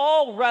must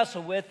all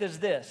wrestle with is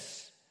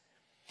this,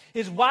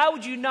 is why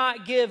would you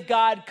not give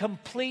God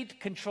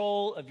complete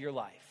control of your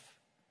life?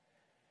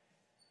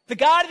 The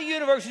God of the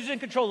universe who's in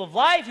control of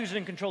life, who's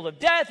in control of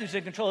death, who's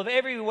in control of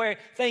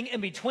everything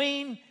in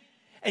between,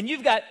 and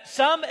you've got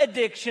some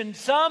addiction,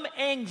 some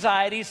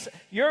anxieties,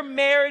 your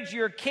marriage,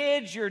 your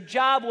kids, your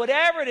job,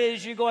 whatever it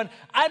is, you're going,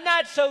 I'm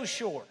not so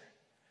sure.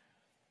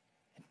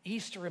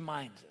 Easter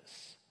reminds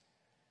us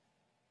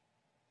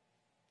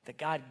that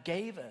God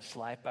gave us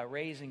life by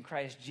raising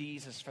Christ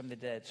Jesus from the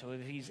dead. So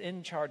if he's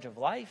in charge of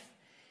life,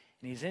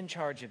 and he's in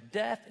charge of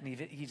death, and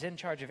he's in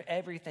charge of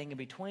everything in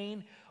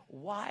between,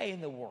 why in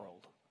the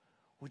world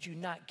would you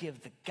not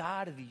give the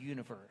God of the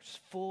universe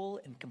full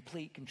and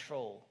complete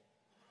control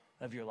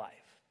of your life?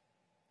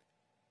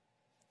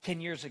 10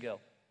 years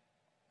ago,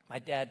 my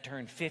dad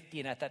turned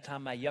 50, and at that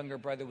time my younger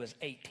brother was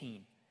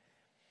 18.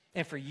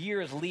 And for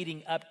years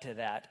leading up to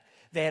that,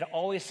 they had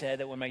always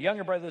said that when my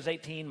younger brother was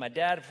 18, my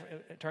dad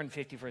turned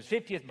 50 for his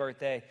 50th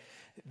birthday,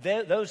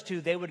 those two,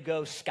 they would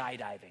go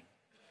skydiving.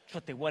 That's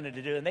what they wanted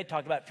to do. And they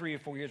talked about 3 or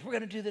 4 years. We're going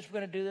to do this.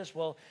 We're going to do this.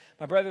 Well,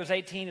 my brother was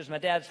 18. It was my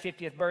dad's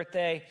 50th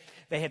birthday.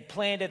 They had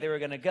planned it. They were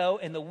going to go.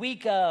 And the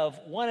week of,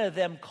 one of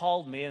them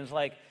called me and was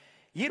like,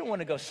 you don't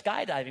want to go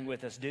skydiving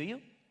with us, do you?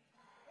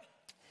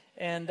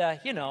 And, I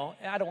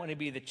don't want to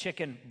be the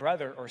chicken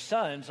brother or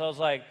son. So I was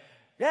like,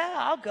 yeah,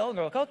 I'll go. And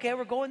they're like, okay,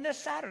 we're going this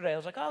Saturday. I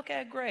was like,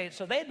 okay, great.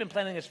 So they had been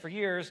planning this for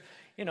years.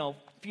 A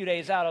few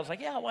days out, I was like,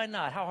 yeah, why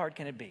not? How hard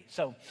can it be?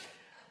 So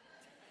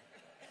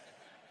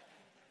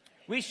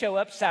we show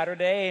up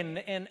Saturday,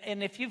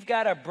 and if you've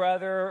got a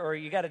brother or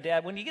you got a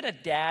dad, when you get a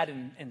dad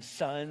and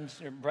sons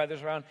or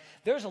brothers around,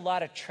 there's a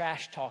lot of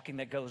trash talking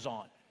that goes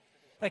on.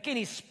 Like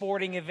any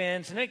sporting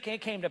events, and it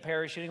came to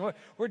parachuting.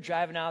 We're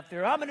driving out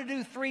there. I'm going to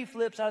do 3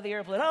 flips out of the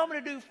airplane. I'm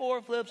going to do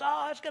 4 flips.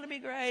 Oh, it's going to be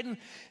great.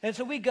 And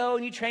so we go,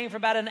 and you train for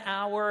about an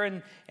hour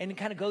and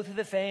kind of go through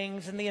the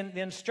things. And the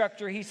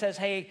instructor, he says,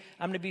 hey,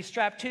 I'm going to be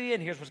strapped to you,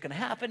 and here's what's going to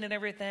happen and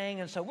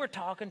everything. And so we're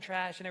talking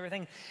trash and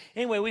everything.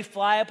 Anyway, we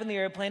fly up in the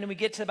airplane, and we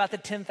get to about the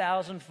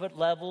 10,000-foot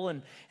level.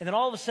 And then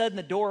all of a sudden,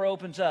 the door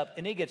opens up,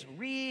 and it gets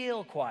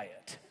real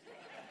quiet.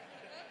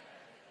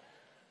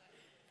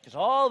 Because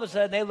all of a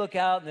sudden they look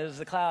out and there's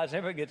the clouds, and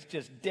everyone gets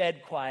just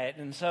dead quiet.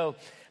 And so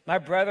my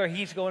brother,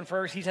 he's going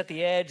first. He's at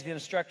the edge. The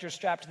instructor's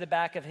strapped to the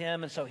back of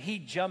him. And so he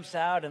jumps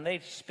out and they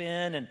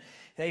spin and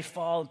they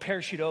fall and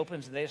parachute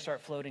opens and they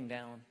start floating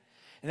down.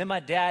 And then my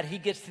dad, he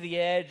gets to the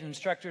edge and the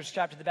instructor's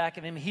strapped to the back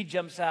of him. He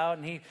jumps out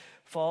and he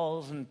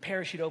falls and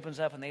parachute opens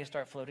up and they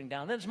start floating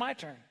down. Then it's my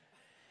turn.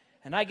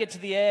 And I get to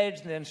the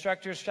edge, and the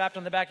instructor's strapped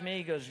on the back of me.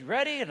 He goes, you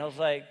ready? And I was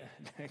like,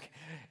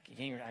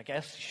 I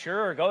guess,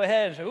 sure, go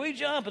ahead. And so we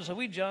jump,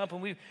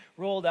 and we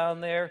roll down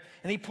there,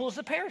 and he pulls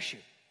the parachute.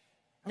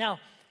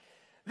 Now,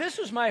 this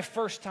was my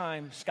first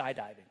time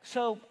skydiving,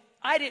 so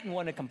I didn't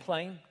want to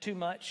complain too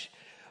much,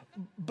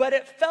 but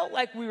it felt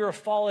like we were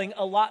falling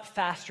a lot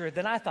faster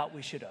than I thought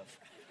we should have.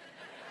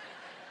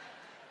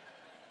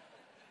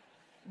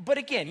 But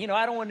again,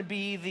 I don't want to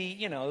be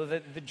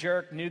the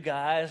jerk new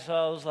guy. So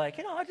I was like,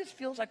 it just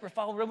feels like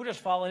we're just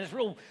falling. It's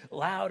real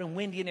loud and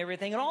windy and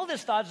everything. And all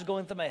this thoughts is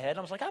going through my head.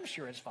 I was like, I'm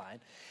sure it's fine.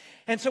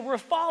 And so we're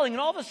falling, and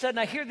all of a sudden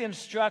I hear the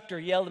instructor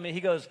yell at me. He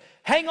goes,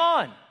 hang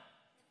on.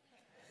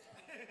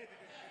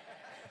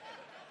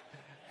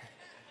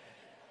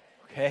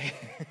 Okay.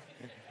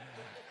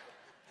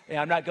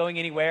 Yeah, I'm not going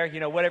anywhere.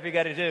 Whatever you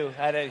got to do.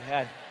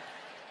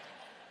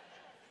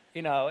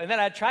 And then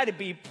I tried to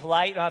be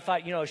polite, and I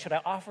thought, should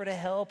I offer to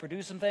help or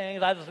do some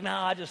things? I was like, no,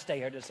 I'll just stay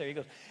here,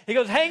 He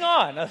goes, hang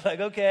on. I was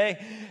like,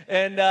 okay.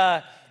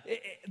 And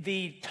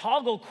the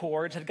toggle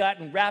cords had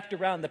gotten wrapped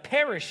around the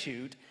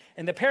parachute,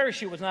 and the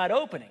parachute was not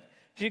opening.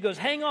 So he goes,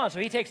 hang on. So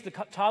he takes the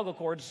toggle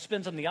cords,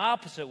 spins them the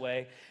opposite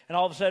way, and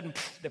all of a sudden,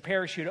 the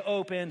parachute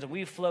opens, and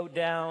we float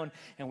down,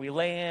 and we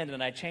land,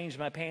 and I change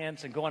my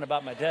pants and go on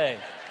about my day.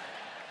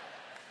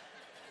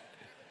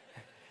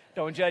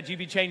 Don't judge, you'd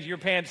be changing your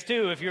pants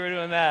too if you were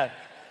doing that.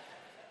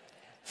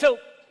 So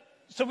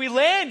we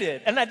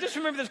landed, and I just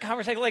remember this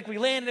conversation, like we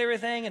landed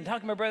everything and talking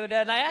to my brother,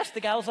 dad, and I asked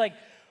the guy, I was like,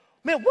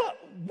 man, what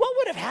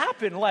would have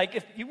happened, like,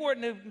 if you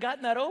wouldn't have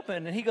gotten that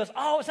open? And he goes,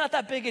 oh, it's not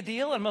that big a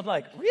deal. And I'm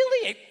like,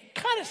 really? It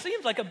kind of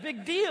seems like a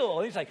big deal.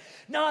 And he's like,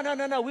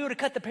 no, we would have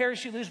cut the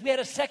parachute loose. We had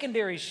a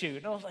secondary chute.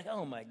 And I was like,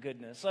 oh my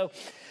goodness. So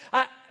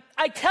I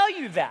I tell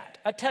you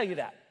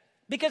that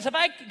because if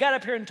I got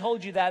up here and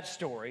told you that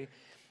story,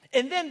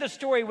 and then the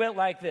story went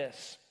like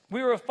this.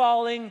 We were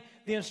falling,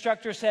 the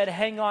instructor said,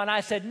 hang on.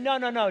 I said,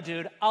 no,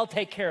 dude, I'll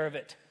take care of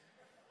it.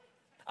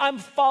 I'm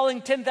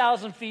falling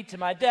 10,000 feet to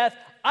my death.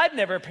 I've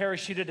never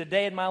parachuted a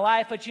day in my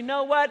life, but you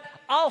know what?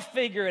 I'll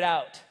figure it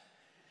out.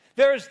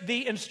 There's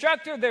the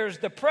instructor, there's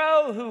the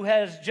pro who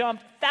has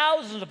jumped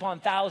thousands upon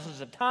thousands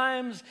of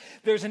times.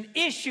 There's an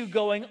issue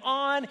going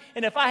on,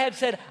 and if I had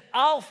said,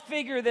 I'll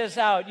figure this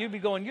out, you'd be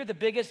going, you're the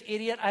biggest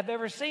idiot I've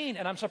ever seen,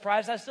 and I'm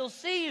surprised I still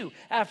see you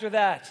after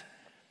that.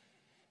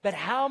 But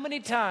how many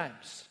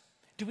times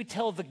do we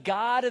tell the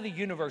God of the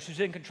universe who's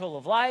in control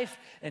of life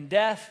and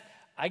death,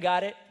 I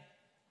got it.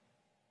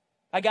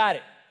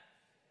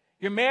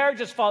 Your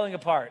marriage is falling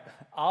apart.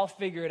 I'll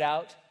figure it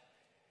out.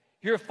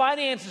 Your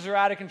finances are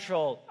out of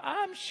control.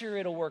 I'm sure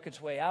it'll work its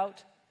way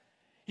out.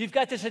 You've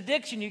got this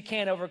addiction you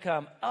can't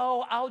overcome.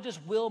 Oh, I'll just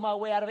will my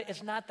way out of it.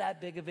 It's not that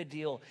big of a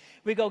deal.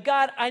 We go,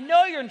 God, I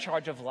know you're in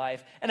charge of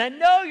life, and I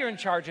know you're in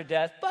charge of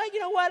death, but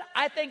you know what?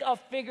 I think I'll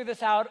figure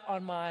this out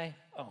on my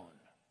own.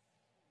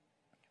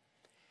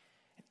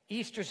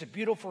 Easter's a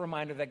beautiful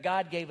reminder that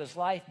God gave us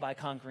life by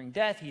conquering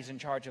death. He's in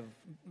charge of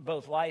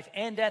both life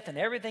and death and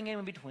everything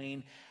in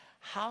between.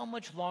 How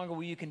much longer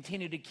will you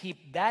continue to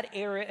keep that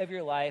area of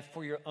your life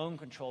for your own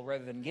control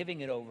rather than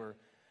giving it over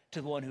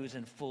to the one who is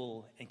in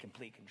full and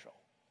complete control?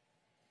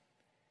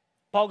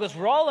 Paul goes,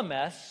 we're all a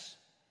mess,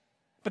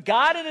 but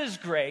God in his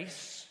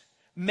grace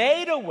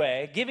made a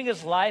way, giving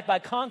us life by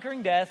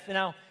conquering death. And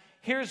now,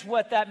 here's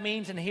what that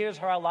means, and here's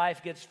how our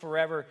life gets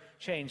forever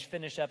changed.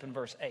 Finish up in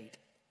verse 8.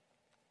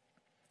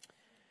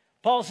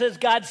 Paul says,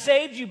 God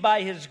saved you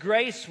by his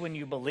grace when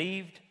you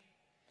believed.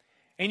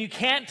 And you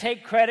can't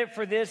take credit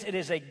for this. It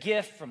is a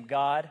gift from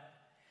God.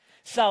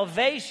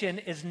 Salvation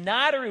is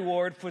not a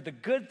reward for the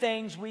good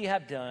things we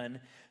have done,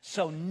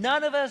 so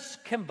none of us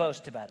can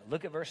boast about it.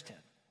 Look at verse 10.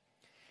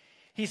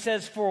 He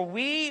says, for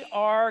we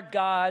are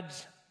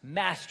God's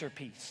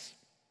masterpiece.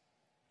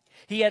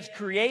 He has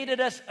created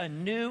us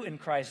anew in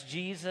Christ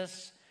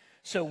Jesus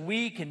so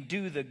we can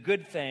do the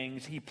good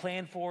things he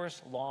planned for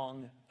us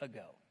long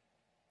ago.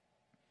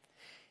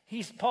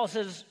 Paul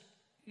says,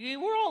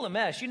 we're all a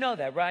mess. You know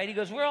that, right? He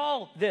goes, we're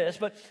all this,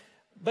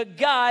 but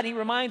God, he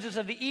reminds us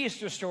of the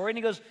Easter story, and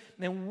he goes,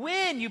 and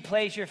when you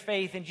place your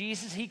faith in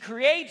Jesus, he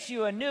creates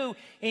you anew,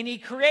 and he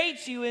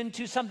creates you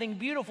into something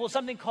beautiful,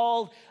 something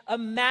called a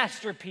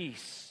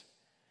masterpiece.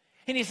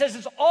 And he says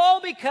it's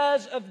all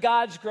because of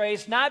God's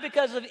grace, not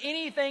because of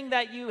anything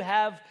that you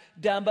have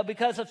done, but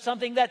because of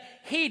something that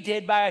he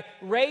did by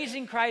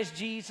raising Christ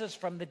Jesus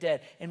from the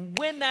dead. And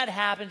when that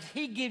happens,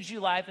 he gives you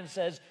life and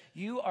says,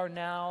 you are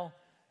now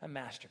a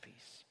masterpiece.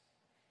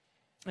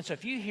 And so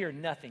if you hear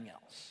nothing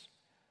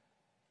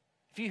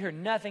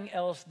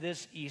else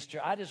this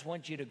Easter, I just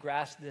want you to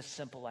grasp this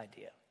simple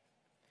idea.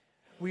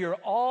 We are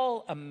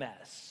all a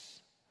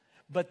mess,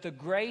 but the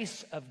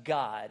grace of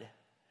God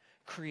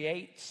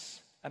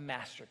creates a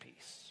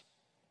masterpiece.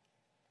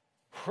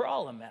 We're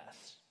all a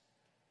mess.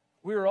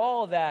 We're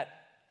all that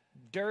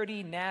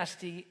dirty,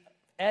 nasty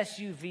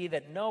SUV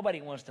that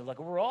nobody wants to look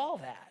at. We're all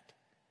that.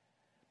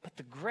 But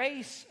the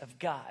grace of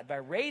God, by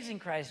raising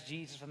Christ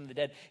Jesus from the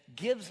dead,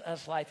 gives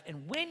us life.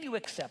 And when you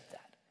accept that,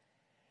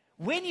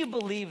 when you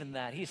believe in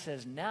that, he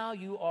says, now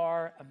you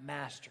are a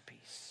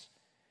masterpiece.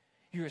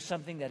 You are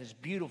something that is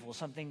beautiful,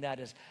 something that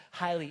is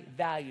highly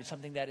valued,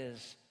 something that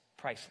is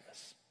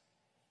priceless.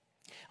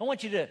 I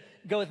want you to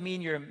go with me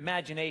in your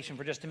imagination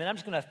for just a minute. I'm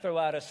just going to throw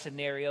out a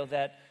scenario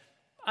that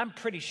I'm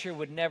pretty sure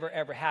would never,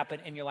 ever happen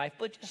in your life,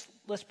 but just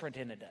let's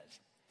pretend it does.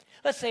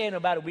 Let's say in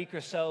about a week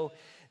or so,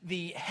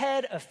 the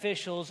head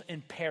officials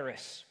in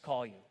Paris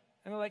call you.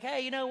 And they're like,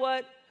 hey, you know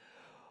what?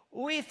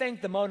 We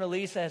think the Mona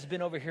Lisa has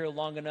been over here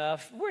long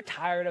enough. We're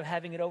tired of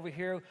having it over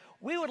here.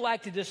 We would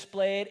like to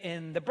display it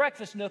in the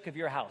breakfast nook of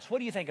your house. What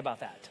do you think about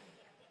that?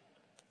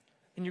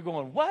 And you're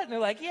going, what? And they're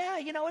like, yeah,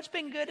 you know, it's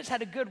been good. It's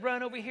had a good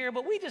run over here,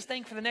 but we just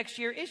think for the next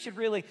year, it should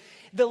really,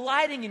 the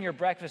lighting in your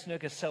breakfast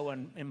nook is so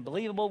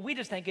unbelievable. We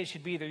just think it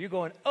should be there. You're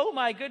going, oh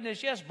my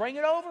goodness, yes, bring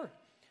it over.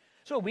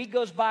 So a week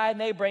goes by and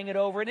they bring it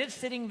over and it's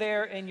sitting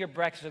there in your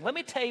breakfast nook. Let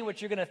me tell you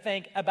what you're going to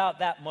think about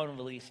that Mona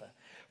Lisa.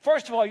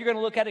 First of all, you're going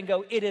to look at it and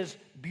go, it is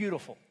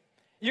beautiful.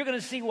 You're going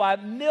to see why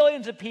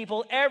millions of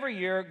people every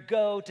year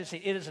go to see.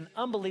 It is an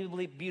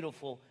unbelievably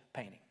beautiful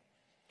painting.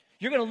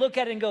 You're going to look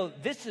at it and go,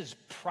 this is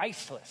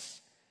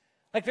priceless.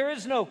 Like there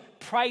is no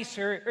price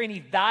or any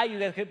value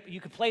that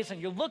you could place on it.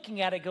 You're looking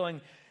at it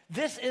going,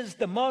 this is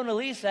the Mona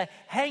Lisa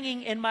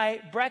hanging in my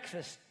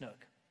breakfast nook.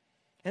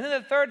 And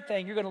then the third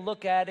thing, you're going to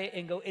look at it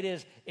and go, it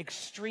is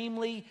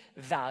extremely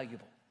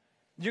valuable.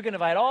 You're going to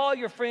invite all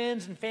your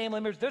friends and family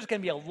members. There's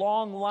going to be a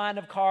long line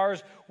of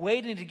cars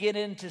waiting to get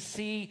in to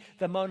see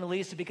the Mona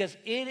Lisa because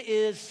it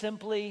is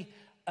simply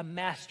a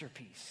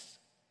masterpiece.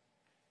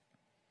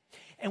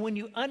 And when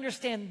you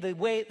understand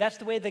that's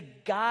the way the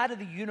God of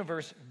the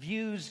universe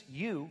views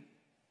you,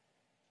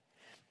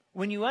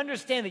 when you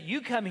understand that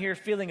you come here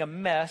feeling a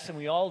mess, and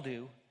we all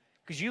do,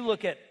 because you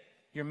look at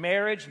your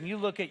marriage, and you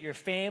look at your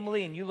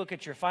family, and you look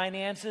at your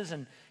finances,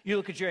 and you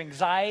look at your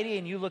anxiety,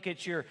 and you look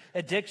at your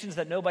addictions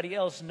that nobody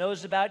else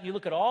knows about, and you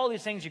look at all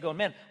these things, you go,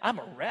 man, I'm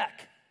a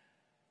wreck.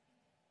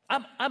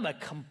 I'm a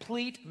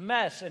complete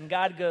mess. And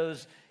God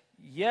goes,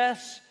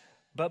 yes,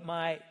 but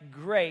my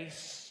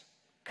grace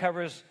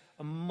covers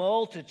a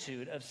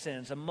multitude of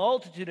sins, a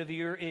multitude of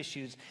your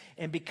issues.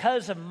 And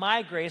because of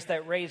my grace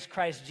that raised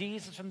Christ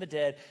Jesus from the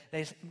dead,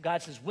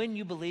 God says, when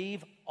you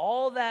believe,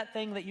 all that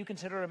thing that you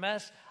consider a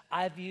mess,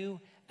 I view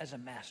as a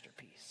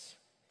masterpiece.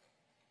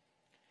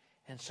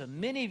 And so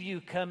many of you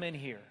come in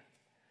here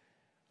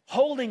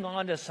holding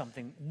on to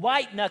something,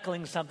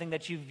 white-knuckling something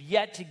that you've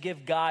yet to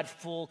give God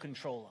full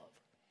control of.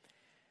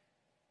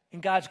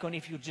 And God's going,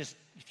 if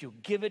you'll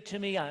give it to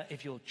me,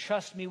 if you'll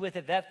trust me with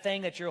it, that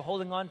thing that you're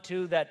holding on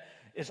to that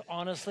is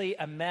honestly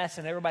a mess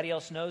and everybody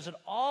else knows it,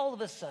 all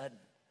of a sudden,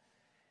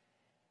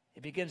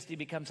 it begins to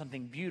become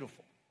something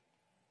beautiful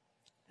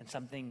and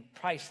something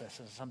priceless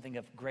and something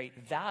of great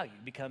value.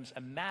 It becomes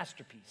a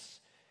masterpiece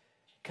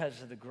because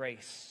of the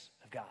grace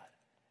of God.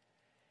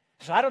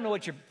 So I don't know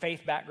what your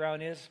faith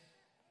background is.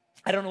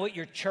 I don't know what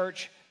your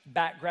church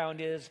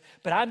background is,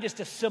 but I'm just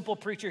a simple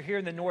preacher here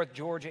in the North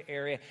Georgia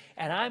area,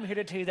 and I'm here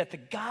to tell you that the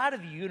God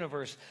of the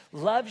universe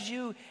loves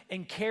you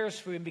and cares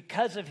for you, and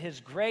because of his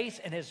grace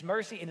and his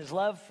mercy and his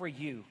love for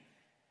you,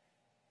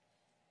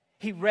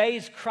 he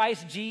raised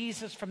Christ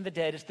Jesus from the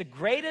dead. It's the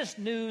greatest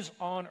news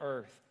on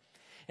earth,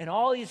 and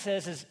all he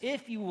says is,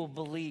 if you will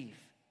believe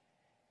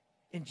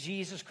in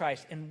Jesus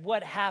Christ and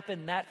what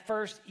happened that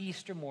first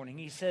Easter morning,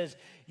 he says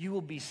you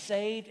will be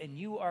saved and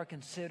you are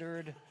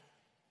considered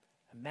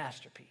a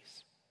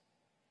masterpiece.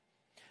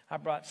 I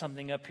brought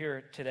something up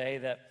here today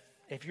that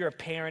if you're a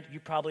parent,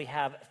 you probably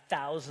have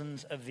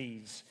thousands of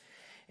these.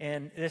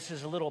 And this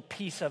is a little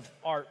piece of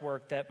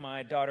artwork that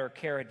my daughter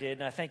Kara did,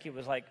 and I think it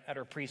was like at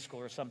her preschool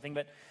or something,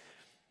 but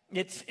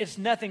it's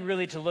nothing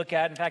really to look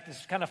at. In fact,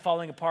 it's kind of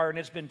falling apart, and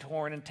it's been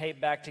torn and taped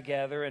back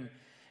together.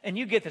 And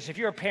you get this. If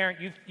you're a parent,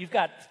 you've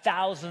got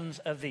thousands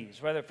of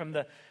these, whether from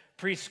the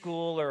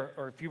preschool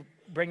or if you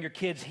bring your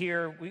kids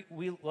here,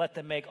 we let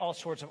them make all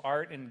sorts of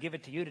art and give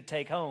it to you to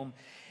take home.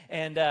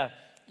 And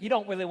you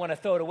don't really want to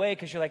throw it away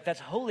because you're like, that's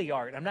holy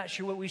art. I'm not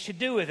sure what we should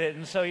do with it.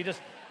 And so you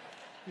just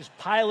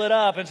pile it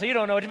up. And so you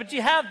don't know it. But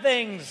you have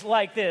things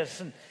like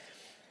this.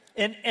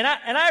 And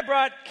I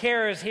brought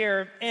Kara's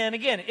here. And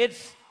again,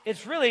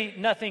 it's really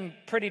nothing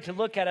pretty to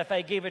look at if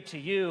I gave it to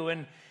you.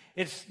 And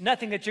it's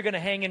nothing that you're going to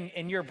hang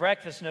in your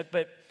breakfast nook.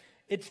 But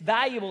it's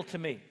valuable to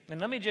me.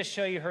 And let me just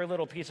show you her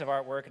little piece of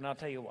artwork, and I'll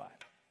tell you why.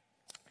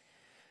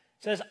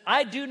 It says,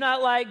 I do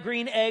not like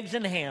green eggs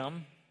and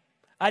ham.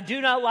 I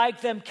do not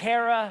like them,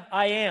 Kara,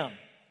 I am.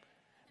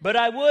 But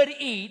I would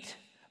eat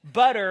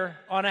butter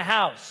on a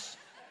house.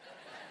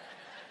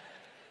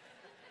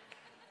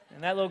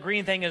 And that little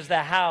green thing is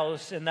the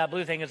house, and that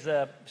blue thing is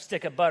the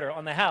stick of butter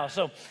on the house.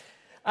 So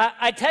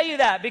I tell you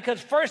that because,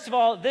 first of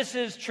all, this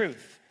is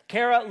truth.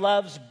 Kara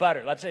loves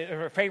butter. That's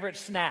her favorite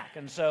snack.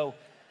 And so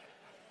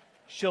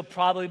she'll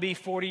probably be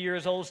 40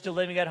 years old, still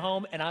living at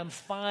home, and I'm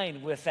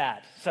fine with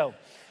that. So,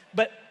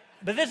 but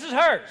this is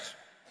hers.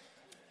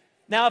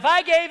 Now, if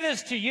I gave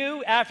this to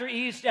you after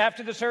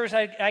the service,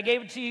 I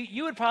gave it to you,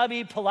 you would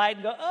probably be polite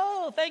and go,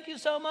 oh, thank you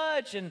so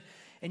much. And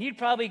you'd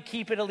probably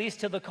keep it at least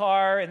to the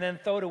car and then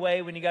throw it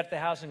away when you got to the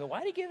house and go, why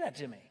did you give that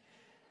to me?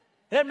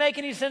 It doesn't make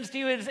any sense to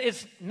you.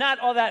 It's not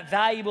all that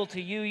valuable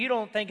to you. You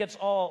don't think it's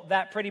all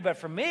that pretty. But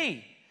for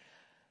me,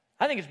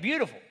 I think it's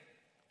beautiful.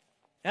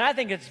 And I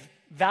think it's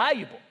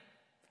valuable.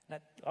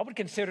 I would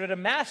consider it a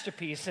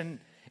masterpiece. And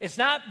it's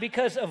not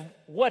because of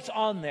what's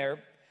on there,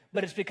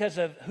 but it's because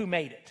of who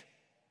made it.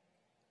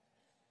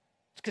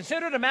 It's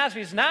considered a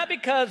masterpiece not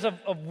because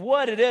of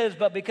what it is,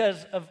 but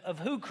because of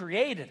who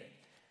created it.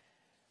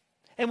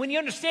 And when you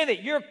understand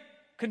that you're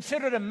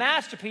considered a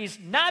masterpiece,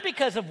 not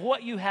because of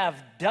what you have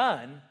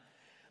done,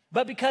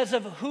 but because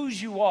of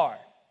whose you are.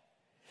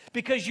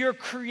 Because you're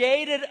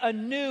created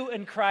anew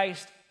in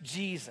Christ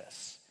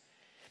Jesus.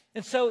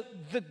 And so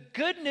the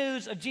good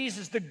news of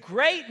Jesus, the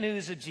great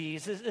news of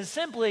Jesus, is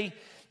simply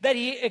that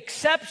he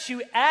accepts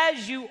you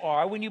as you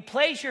are when you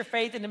place your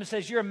faith in him and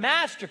says, you're a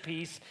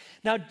masterpiece.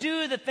 Now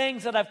do the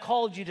things that I've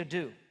called you to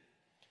do.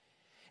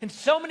 And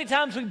so many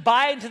times we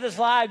buy into this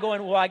lie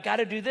going, well, I got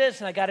to do this,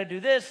 and I got to do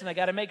this, and I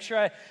got to make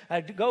sure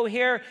I go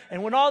here.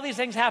 And when all these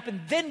things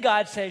happen, then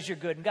God says you're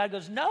good. And God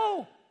goes,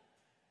 no,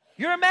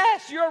 you're a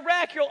mess. You're a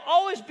wreck. You'll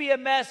always be a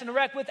mess and a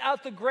wreck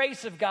without the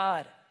grace of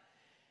God.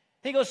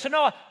 He goes, so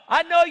no,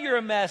 I know you're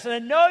a mess, and I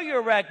know you're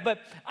a wreck, but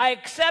I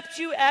accept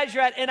you as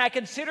you're at, and I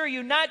consider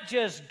you not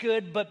just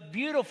good, but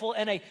beautiful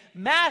and a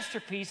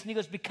masterpiece. And he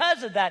goes,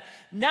 because of that,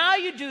 now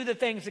you do the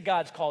things that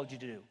God's called you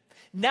to do.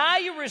 Now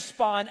you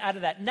respond out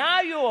of that.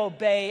 Now you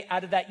obey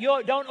out of that.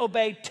 You don't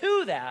obey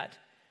to that.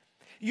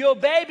 You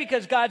obey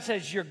because God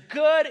says you're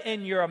good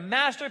and you're a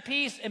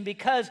masterpiece, and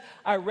because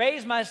I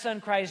raised my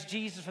son Christ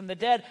Jesus from the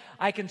dead,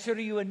 I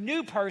consider you a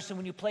new person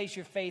when you place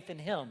your faith in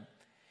him.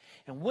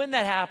 And when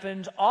that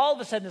happens, all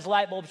of a sudden this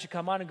light bulb should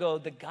come on and go,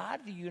 the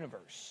God of the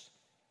universe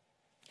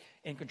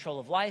in control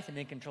of life and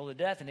in control of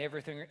death and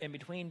everything in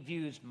between,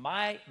 views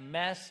my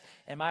mess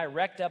and my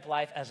wrecked up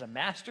life as a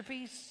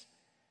masterpiece.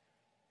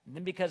 And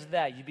then because of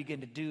that, you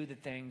begin to do the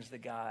things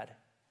that God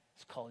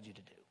has called you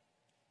to do.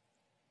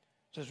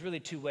 So there's really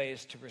two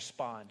ways to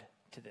respond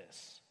to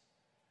this.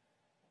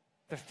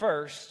 The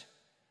first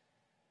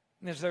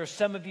is there are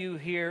some of you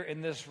here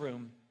in this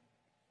room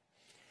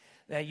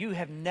that you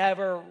have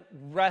never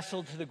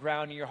wrestled to the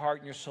ground in your heart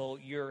and your soul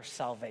your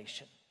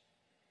salvation.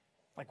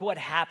 Like what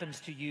happens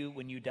to you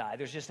when you die?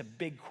 There's just a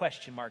big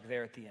question mark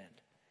there at the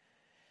end.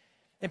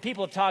 And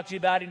people talk to you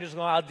about it and just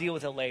go, I'll deal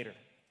with it later.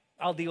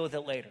 I'll deal with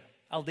it later.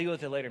 I'll deal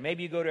with it later.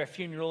 Maybe you go to a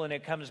funeral and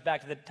it comes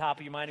back to the top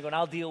of your mind and going,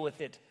 I'll deal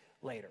with it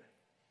later.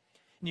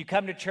 And you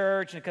come to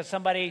church and because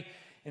somebody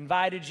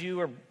invited you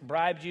or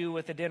bribed you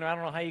with a dinner, I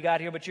don't know how you got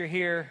here, but you're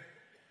here.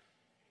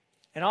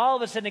 And all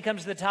of a sudden it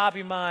comes to the top of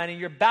your mind and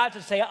you're about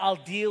to say, I'll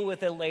deal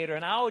with it later.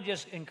 And I would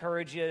just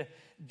encourage you,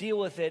 deal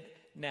with it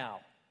now.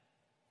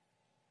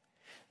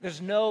 There's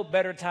no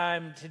better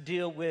time to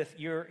deal with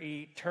your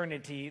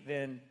eternity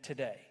than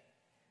today.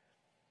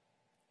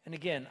 And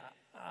again,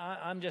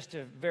 I'm just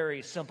a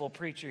very simple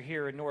preacher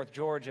here in North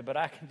Georgia, but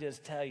I can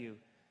just tell you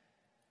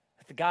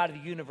that the God of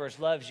the universe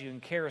loves you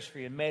and cares for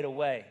you and made a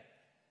way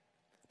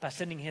by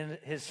sending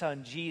his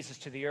son Jesus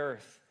to the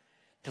earth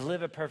to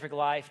live a perfect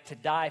life, to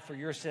die for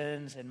your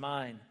sins and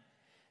mine,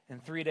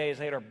 and 3 days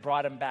later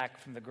brought him back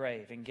from the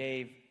grave and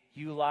gave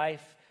you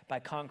life by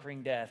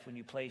conquering death when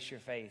you place your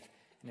faith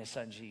in his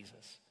son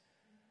Jesus.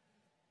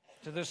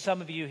 So there's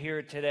some of you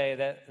here today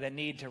that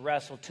need to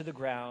wrestle to the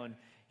ground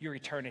your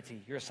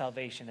eternity, your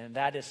salvation, and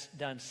that is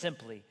done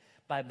simply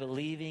by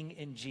believing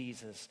in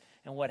Jesus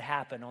and what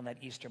happened on that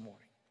Easter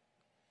morning.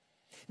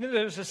 And then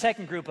there's a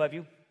second group of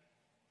you.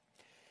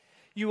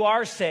 You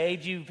are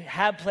saved, you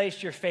have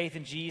placed your faith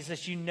in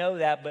Jesus, you know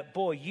that, but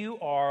boy, you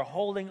are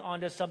holding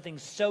on to something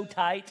so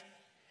tight,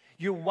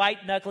 you're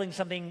white-knuckling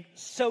something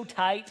so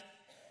tight,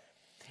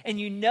 and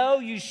you know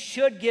you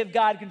should give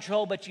God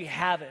control, but you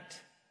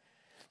haven't.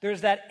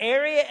 There's that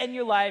area in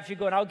your life you're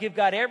going, I'll give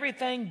God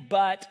everything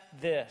but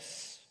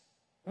this.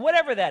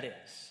 Whatever that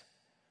is.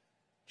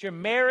 It's your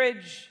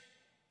marriage,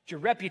 it's your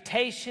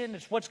reputation,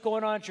 it's what's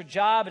going on at your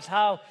job, it's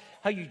how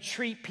you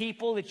treat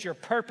people, it's your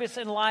purpose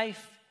in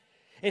life.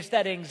 It's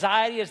that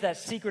anxiety, it's that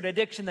secret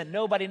addiction that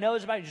nobody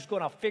knows about. You're just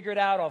going, I'll figure it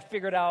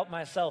out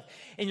myself.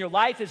 And your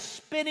life is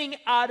spinning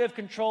out of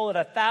control at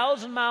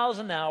 1,000 miles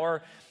an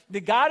hour. The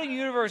God of the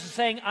universe is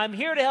saying, I'm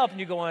here to help. And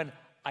you're going,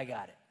 I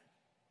got it.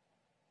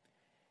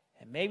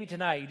 And maybe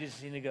tonight you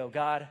just need to go,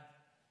 God,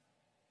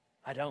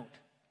 I don't.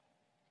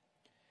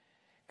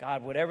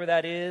 God, whatever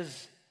that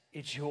is,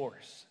 it's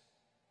yours.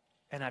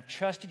 And I've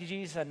trusted you,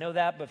 Jesus, I know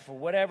that, but for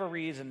whatever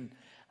reason,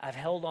 I've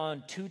held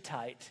on too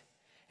tight.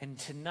 And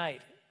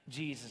tonight,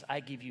 Jesus,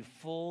 I give you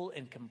full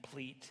and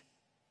complete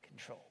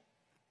control.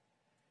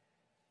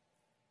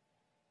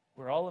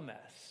 We're all a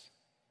mess,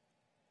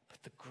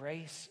 but the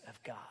grace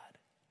of God,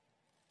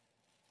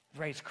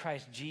 raised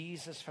Christ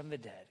Jesus from the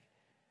dead,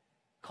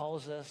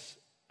 calls us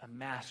a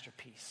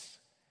masterpiece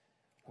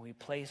when we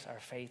place our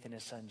faith in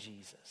his son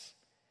Jesus.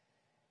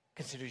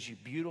 Considers you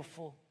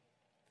beautiful,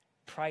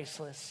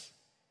 priceless,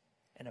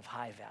 and of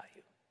high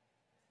value.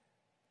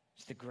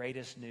 It's the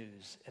greatest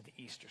news of the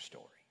Easter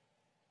story.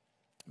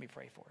 Let me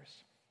pray for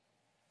us.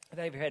 With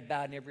every head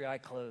bowed and every eye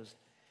closed.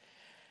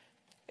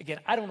 Again,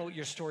 I don't know what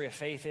your story of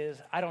faith is.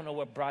 I don't know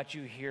what brought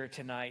you here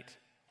tonight.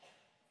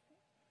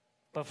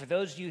 But for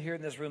those of you here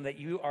in this room that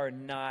you are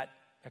not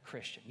a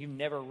Christian, you've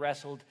never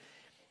wrestled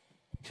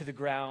to the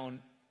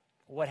ground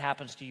what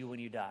happens to you when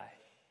you die.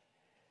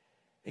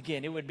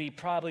 Again, it would be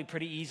probably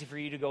pretty easy for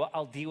you to go,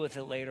 I'll deal with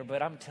it later,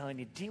 but I'm telling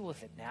you, deal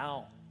with it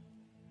now.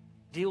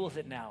 Deal with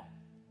it now.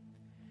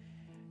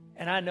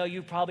 And I know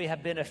you probably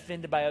have been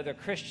offended by other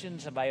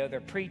Christians and by other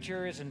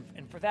preachers, and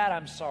for that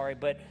I'm sorry,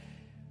 but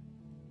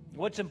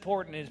what's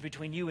important is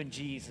between you and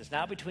Jesus,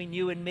 not between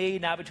you and me,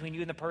 not between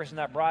you and the person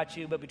that brought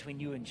you, but between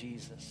you and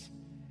Jesus.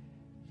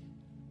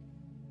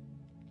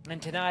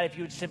 And tonight, if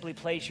you would simply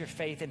place your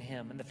faith in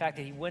him and the fact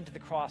that he went to the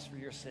cross for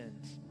your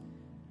sins,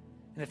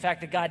 and the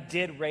fact that God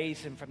did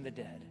raise him from the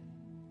dead,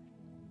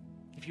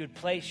 if you would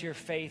place your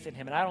faith in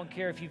him, and I don't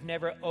care if you've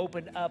never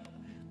opened up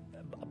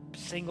a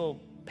single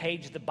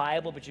page of the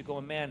Bible, but you're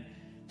going, man,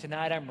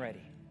 tonight I'm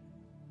ready.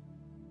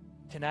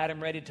 Tonight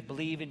I'm ready to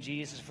believe in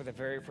Jesus for the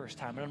very first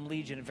time. And I'm going to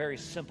lead you in a very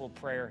simple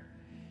prayer.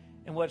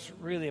 And what's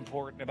really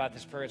important about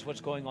this prayer is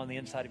what's going on the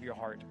inside of your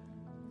heart.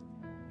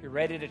 If you're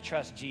ready to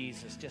trust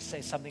Jesus, just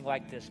say something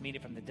like this, mean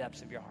it from the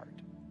depths of your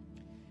heart.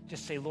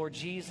 Just say, Lord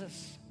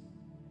Jesus,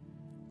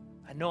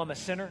 I know I'm a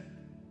sinner,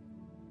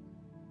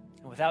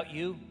 and without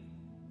you,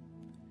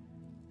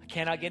 I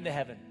cannot get into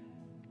heaven.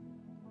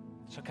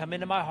 So come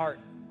into my heart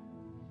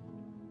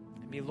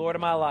and be Lord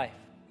of my life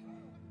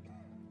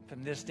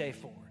from this day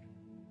forward.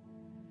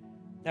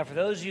 Now, for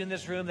those of you in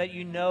this room that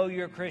you know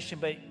you're a Christian,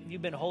 but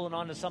you've been holding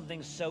on to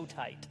something so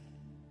tight,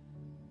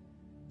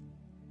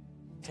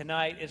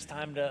 tonight it's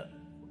time to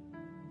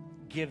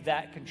give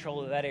that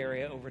control of that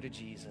area over to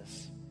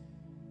Jesus.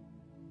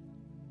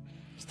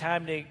 It's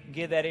time to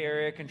give that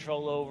area of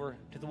control over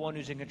to the one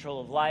who's in control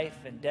of life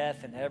and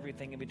death and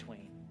everything in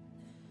between.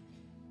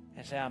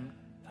 And say, I'm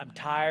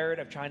tired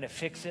of trying to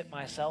fix it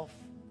myself.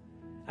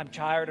 I'm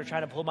tired of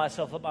trying to pull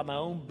myself up by my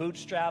own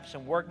bootstraps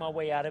and work my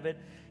way out of it.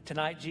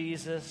 Tonight,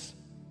 Jesus,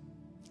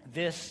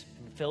 this,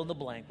 and fill in the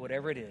blank,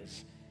 whatever it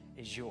is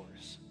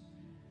yours.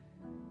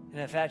 And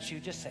if that's you,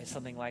 just say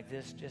something like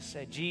this. Just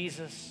say,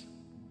 Jesus,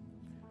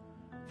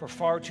 for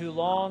far too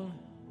long,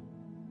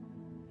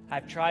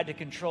 I've tried to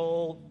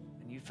control,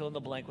 and you fill in the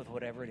blank with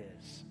whatever it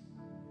is.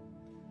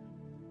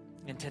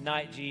 And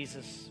tonight,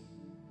 Jesus,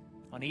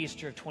 on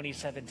Easter of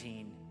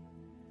 2017,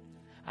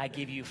 I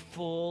give you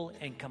full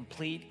and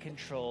complete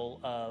control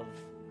of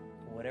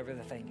whatever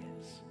the thing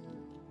is.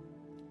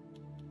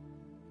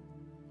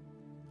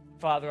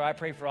 Father, I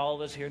pray for all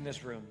of us here in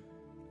this room.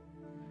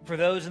 For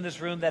those in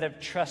this room that have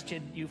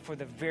trusted you for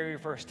the very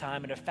first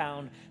time and have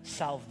found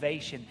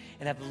salvation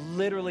and have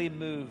literally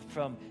moved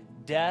from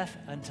death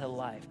unto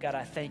life. God,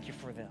 I thank you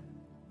for them.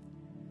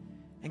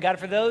 And God,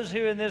 for those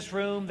who in this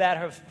room that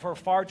have for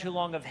far too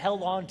long have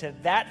held on to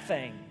that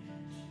thing,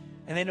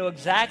 and they know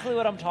exactly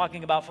what I'm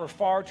talking about for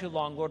far too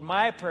long, Lord,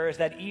 my prayer is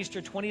that Easter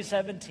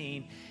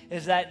 2017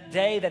 is that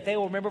day that they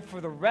will remember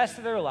for the rest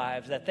of their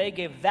lives that they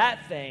gave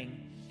that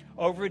thing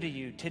over to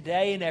you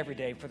today and every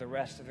day for the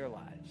rest of their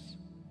lives.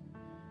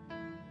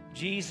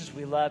 Jesus,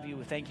 we love you.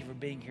 We thank you for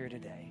being here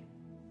today.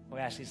 We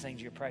ask these things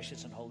in your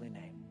precious and holy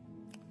name.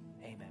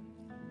 Amen.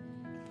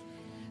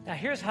 Now,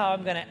 here's how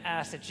I'm going to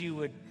ask that you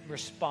would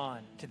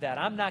respond to that.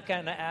 I'm not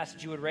going to ask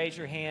that you would raise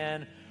your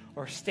hand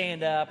or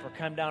stand up or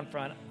come down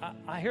front.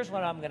 Here's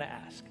what I'm going to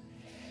ask.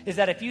 Is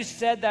that if you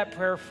said that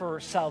prayer for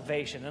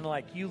salvation and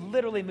like you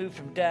literally moved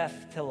from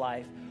death to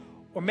life,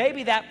 or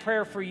maybe that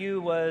prayer for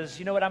you was,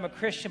 you know what, I'm a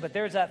Christian, but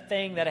there's that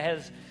thing that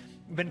has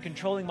been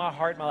controlling my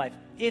heart and my life.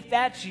 If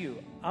that's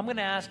you, I'm going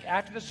to ask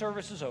after the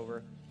service is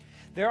over,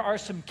 there are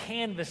some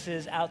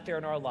canvases out there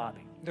in our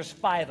lobby. There's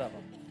 5 of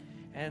them,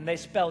 and they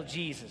spell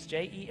Jesus,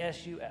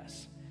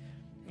 J-E-S-U-S.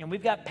 And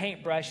we've got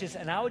paintbrushes,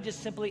 and I would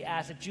just simply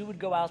ask that you would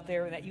go out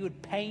there and that you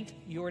would paint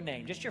your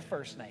name, just your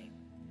first name.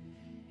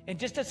 And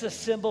just as a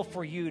symbol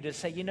for you to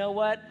say, you know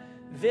what,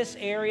 this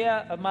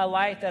area of my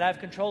life that I've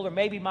controlled, or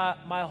maybe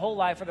my whole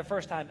life for the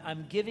first time,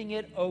 I'm giving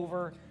it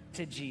over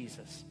to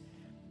Jesus.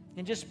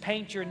 And just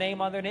paint your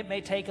name on there, and it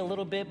may take a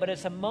little bit, but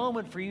it's a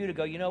moment for you to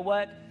go, you know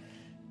what?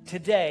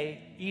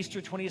 Today,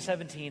 Easter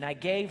 2017, I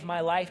gave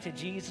my life to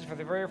Jesus for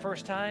the very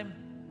first time,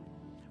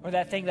 or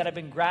that thing that I've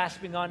been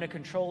grasping on to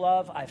control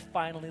of, I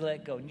finally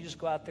let go. And you just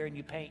go out there and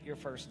you paint your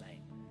first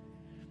name.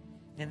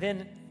 And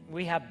then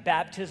we have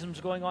baptisms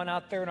going on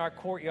out there in our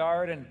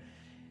courtyard, and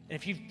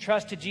if you've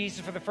trusted Jesus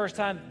for the first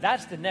time,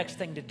 that's the next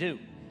thing to do.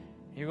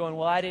 You're going,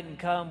 well, I didn't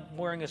come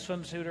wearing a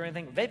swimsuit or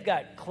anything. They've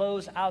got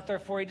clothes out there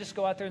for you. Just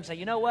go out there and say,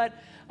 you know what?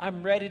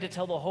 I'm ready to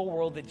tell the whole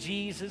world that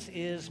Jesus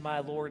is my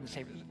Lord and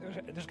Savior.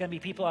 There's going to be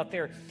people out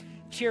there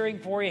cheering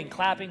for you and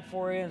clapping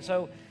for you. And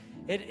so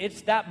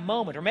it's that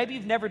moment. Or maybe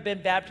you've never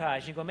been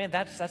baptized. You go, man,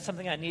 that's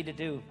something I need to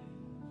do.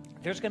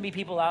 There's going to be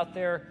people out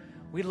there.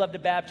 We'd love to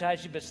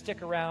baptize you, but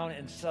stick around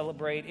and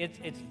celebrate.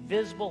 It's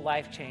visible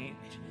life change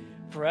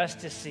for us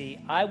to see.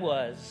 I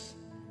was,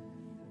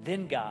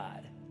 then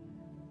God,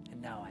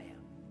 and now I am.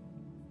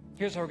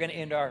 Here's how we're going to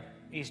end our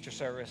Easter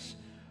service.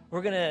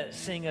 We're going to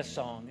sing a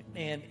song,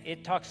 and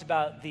it talks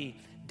about the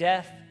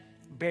death,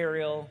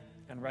 burial,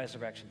 and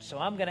resurrection. So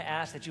I'm going to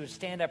ask that you would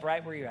stand up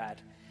right where you're at,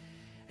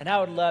 and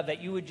I would love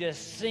that you would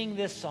just sing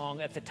this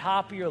song at the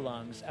top of your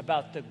lungs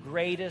about the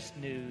greatest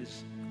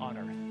news on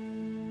earth.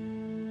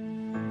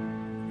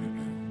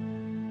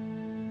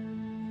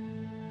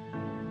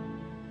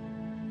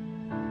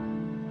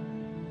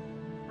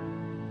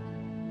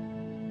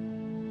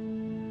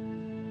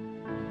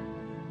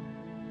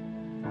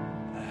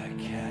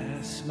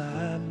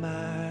 My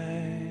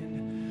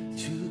mind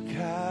to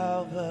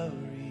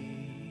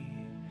Calvary,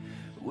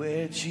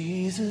 where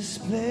Jesus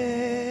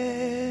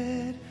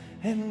bled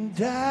and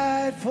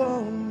died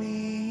for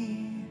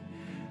me.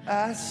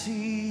 I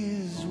see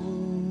his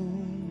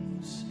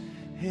wounds,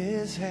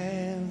 his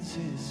hands,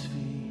 his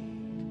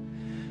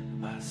feet,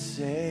 my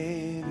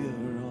Savior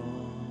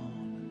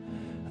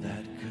on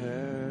that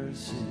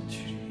cursed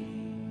tree.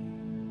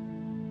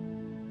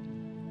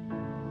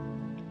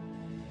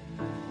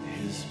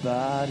 His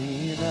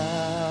body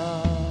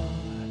now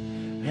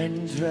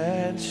and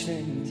drenched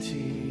in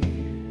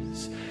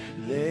tears,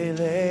 they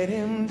laid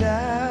him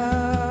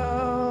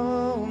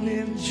down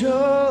in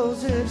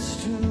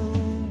Joseph's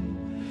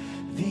tomb,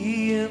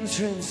 the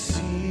entrance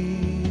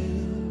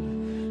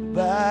sealed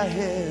by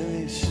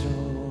heavy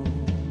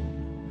stone,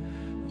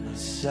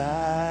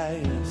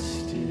 Messiah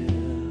still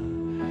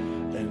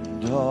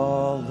and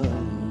all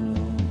alone.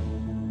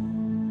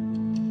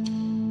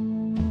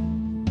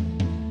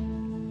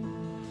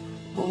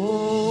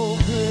 Oh,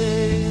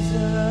 praise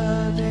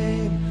the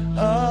name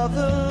of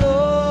the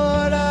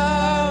Lord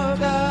our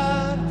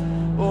God.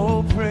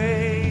 Oh,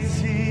 praise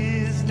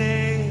his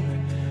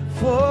name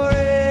forevermore.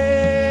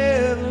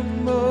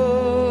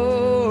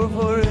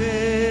 For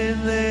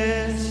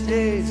endless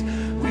days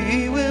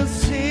we will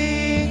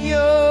sing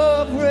your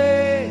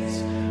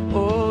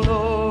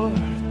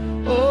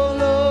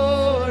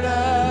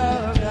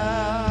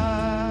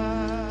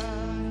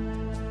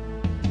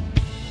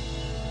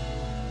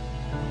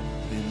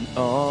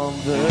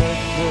the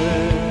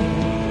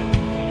third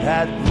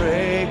at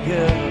break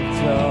of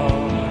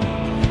dawn,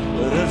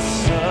 the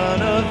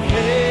Son of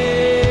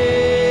Heaven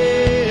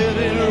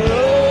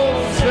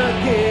rose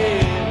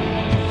again.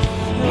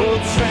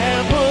 We'll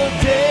trample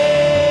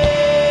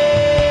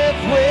death.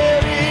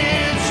 Where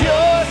is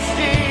your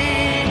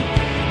sting?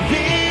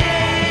 The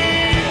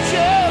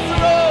angels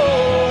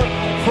roar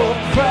for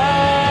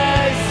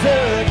Christ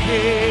the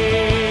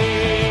King.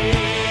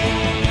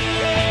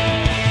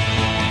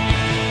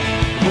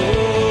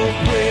 Oh,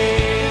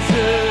 praise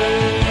the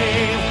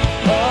name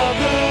of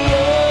the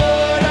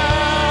Lord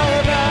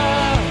our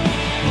God.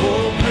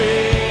 Oh,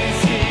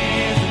 praise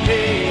His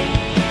name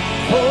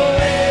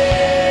forevermore.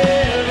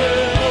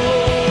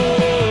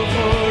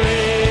 For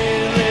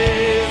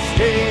endless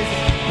days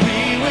we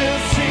will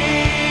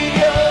sing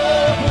your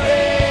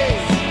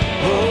praise.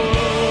 Oh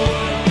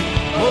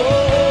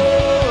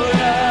Lord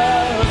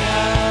our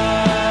God.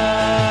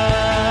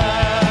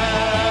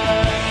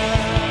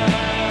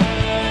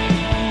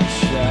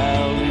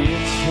 Shall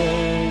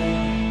return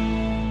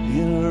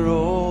in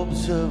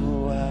robes of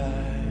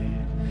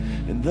white,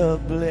 and the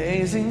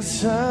blazing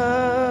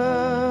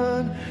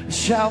sun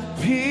shall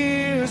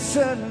pierce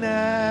the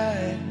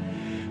night,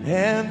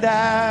 and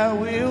I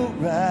will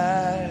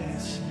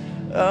rise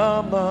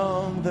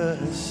among the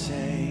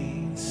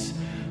saints,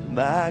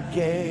 my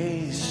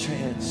gaze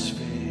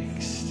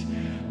transfixed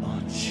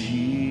on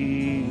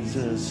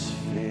Jesus'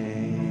 face.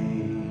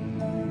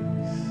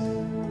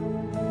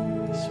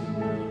 Yes, we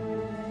will.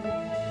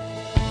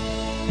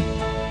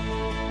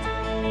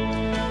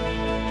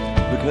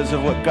 Because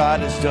of what God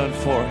has done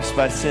for us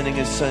by sending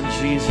His Son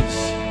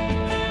Jesus,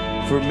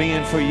 for me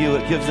and for you,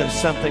 it gives us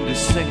something to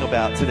sing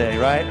about today,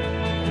 right?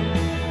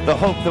 The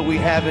hope that we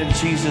have in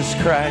Jesus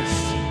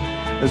Christ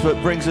is what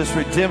brings us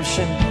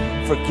redemption,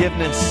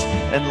 forgiveness,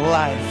 and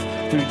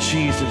life through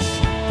Jesus,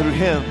 through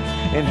Him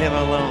and Him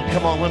alone.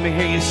 Come on, let me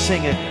hear you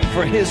sing it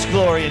for His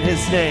glory and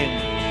His name.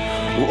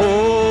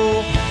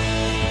 Oh,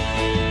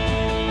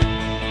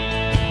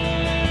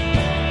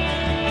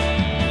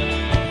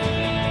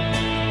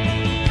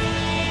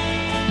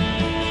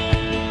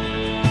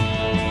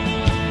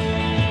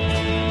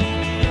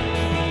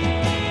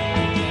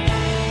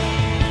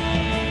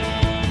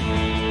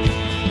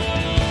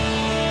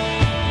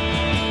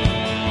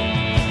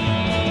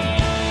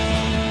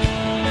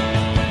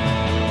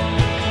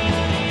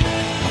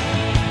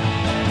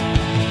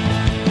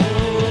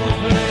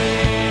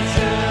 praise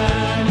the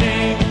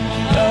name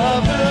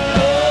of the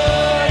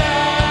Lord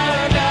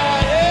our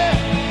God.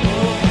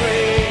 Oh,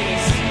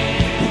 praise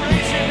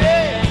your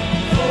name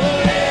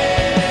forevermore.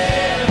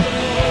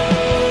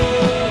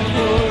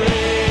 For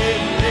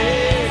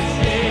endless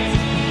days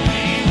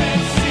we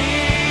will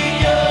sing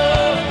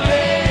your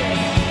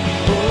praise.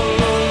 Oh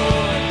Lord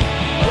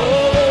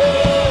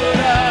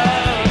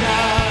our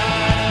God.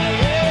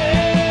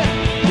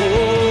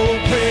 Oh,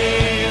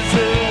 praise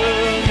the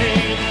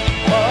name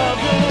of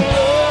the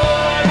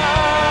Lord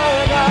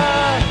our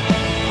God.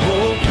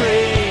 Oh,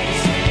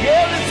 praise,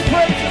 yeah, let's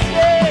praise His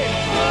name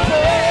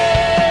forevermore.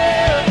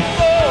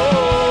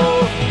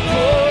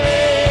 For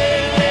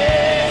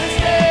endless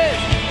days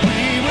we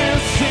will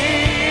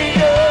sing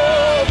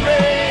your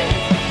praise.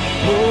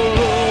 Oh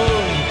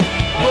Lord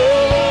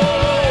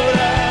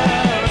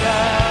our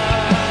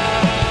God.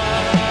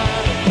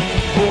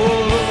 Oh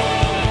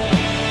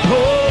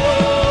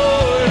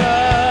Lord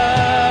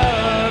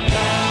our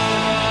God.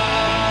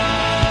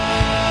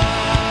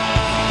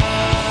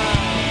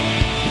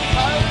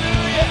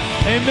 Hallelujah.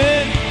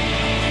 Amen.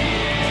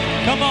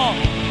 Come on.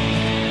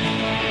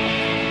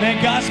 Man,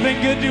 God's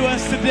been good to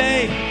us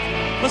today.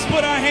 Let's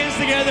put our hands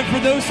together for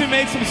those who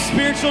made some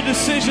spiritual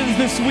decisions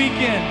this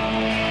weekend.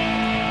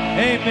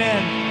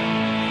 Amen.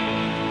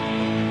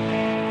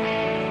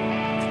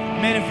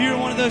 Man, if you're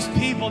one of those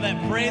people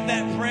that prayed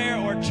that prayer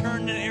or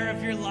turned an area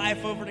of your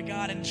life over to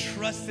God and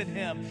trusted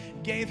Him,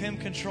 gave Him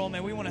control,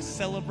 man, we want to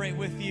celebrate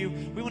with you.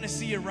 We want to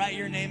see you write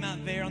your name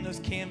out there on those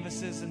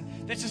canvases. And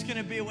that's just going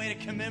to be a way to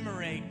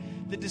commemorate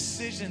the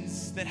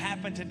decisions that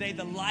happened today,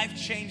 the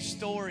life-change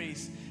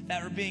stories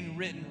that are being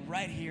written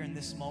right here in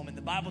this moment.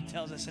 The Bible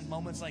tells us in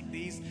moments like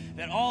these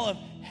that all of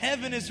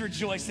heaven is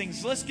rejoicing.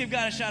 So let's give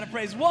God a shout of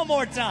praise one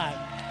more time.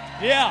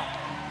 Yeah.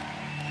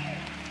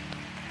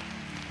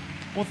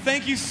 Well,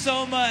 thank you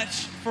so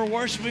much for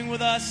worshiping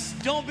with us.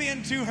 Don't be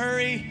in too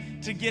hurry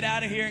to get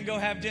out of here and go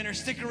have dinner.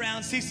 Stick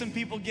around, see some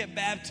people get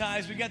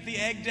baptized. We got the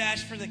egg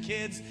dash for the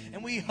kids,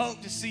 and we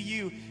hope to see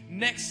you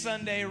next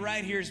Sunday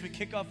right here as we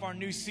kick off our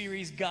new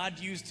series, God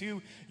Used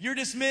To. You're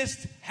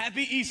dismissed.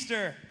 Happy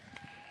Easter.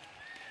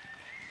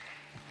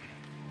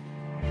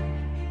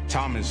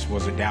 Thomas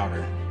was a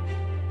doubter.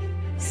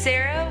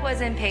 Sarah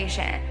was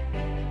impatient.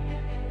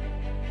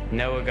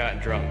 Noah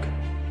got drunk.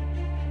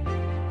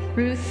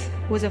 Ruth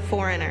was a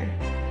foreigner.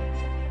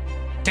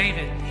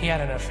 David, he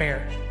had an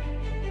affair.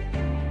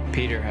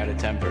 Peter had a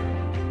temper.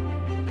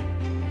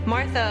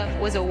 Martha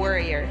was a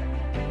worrier.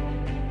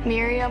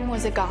 Miriam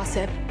was a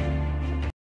gossip.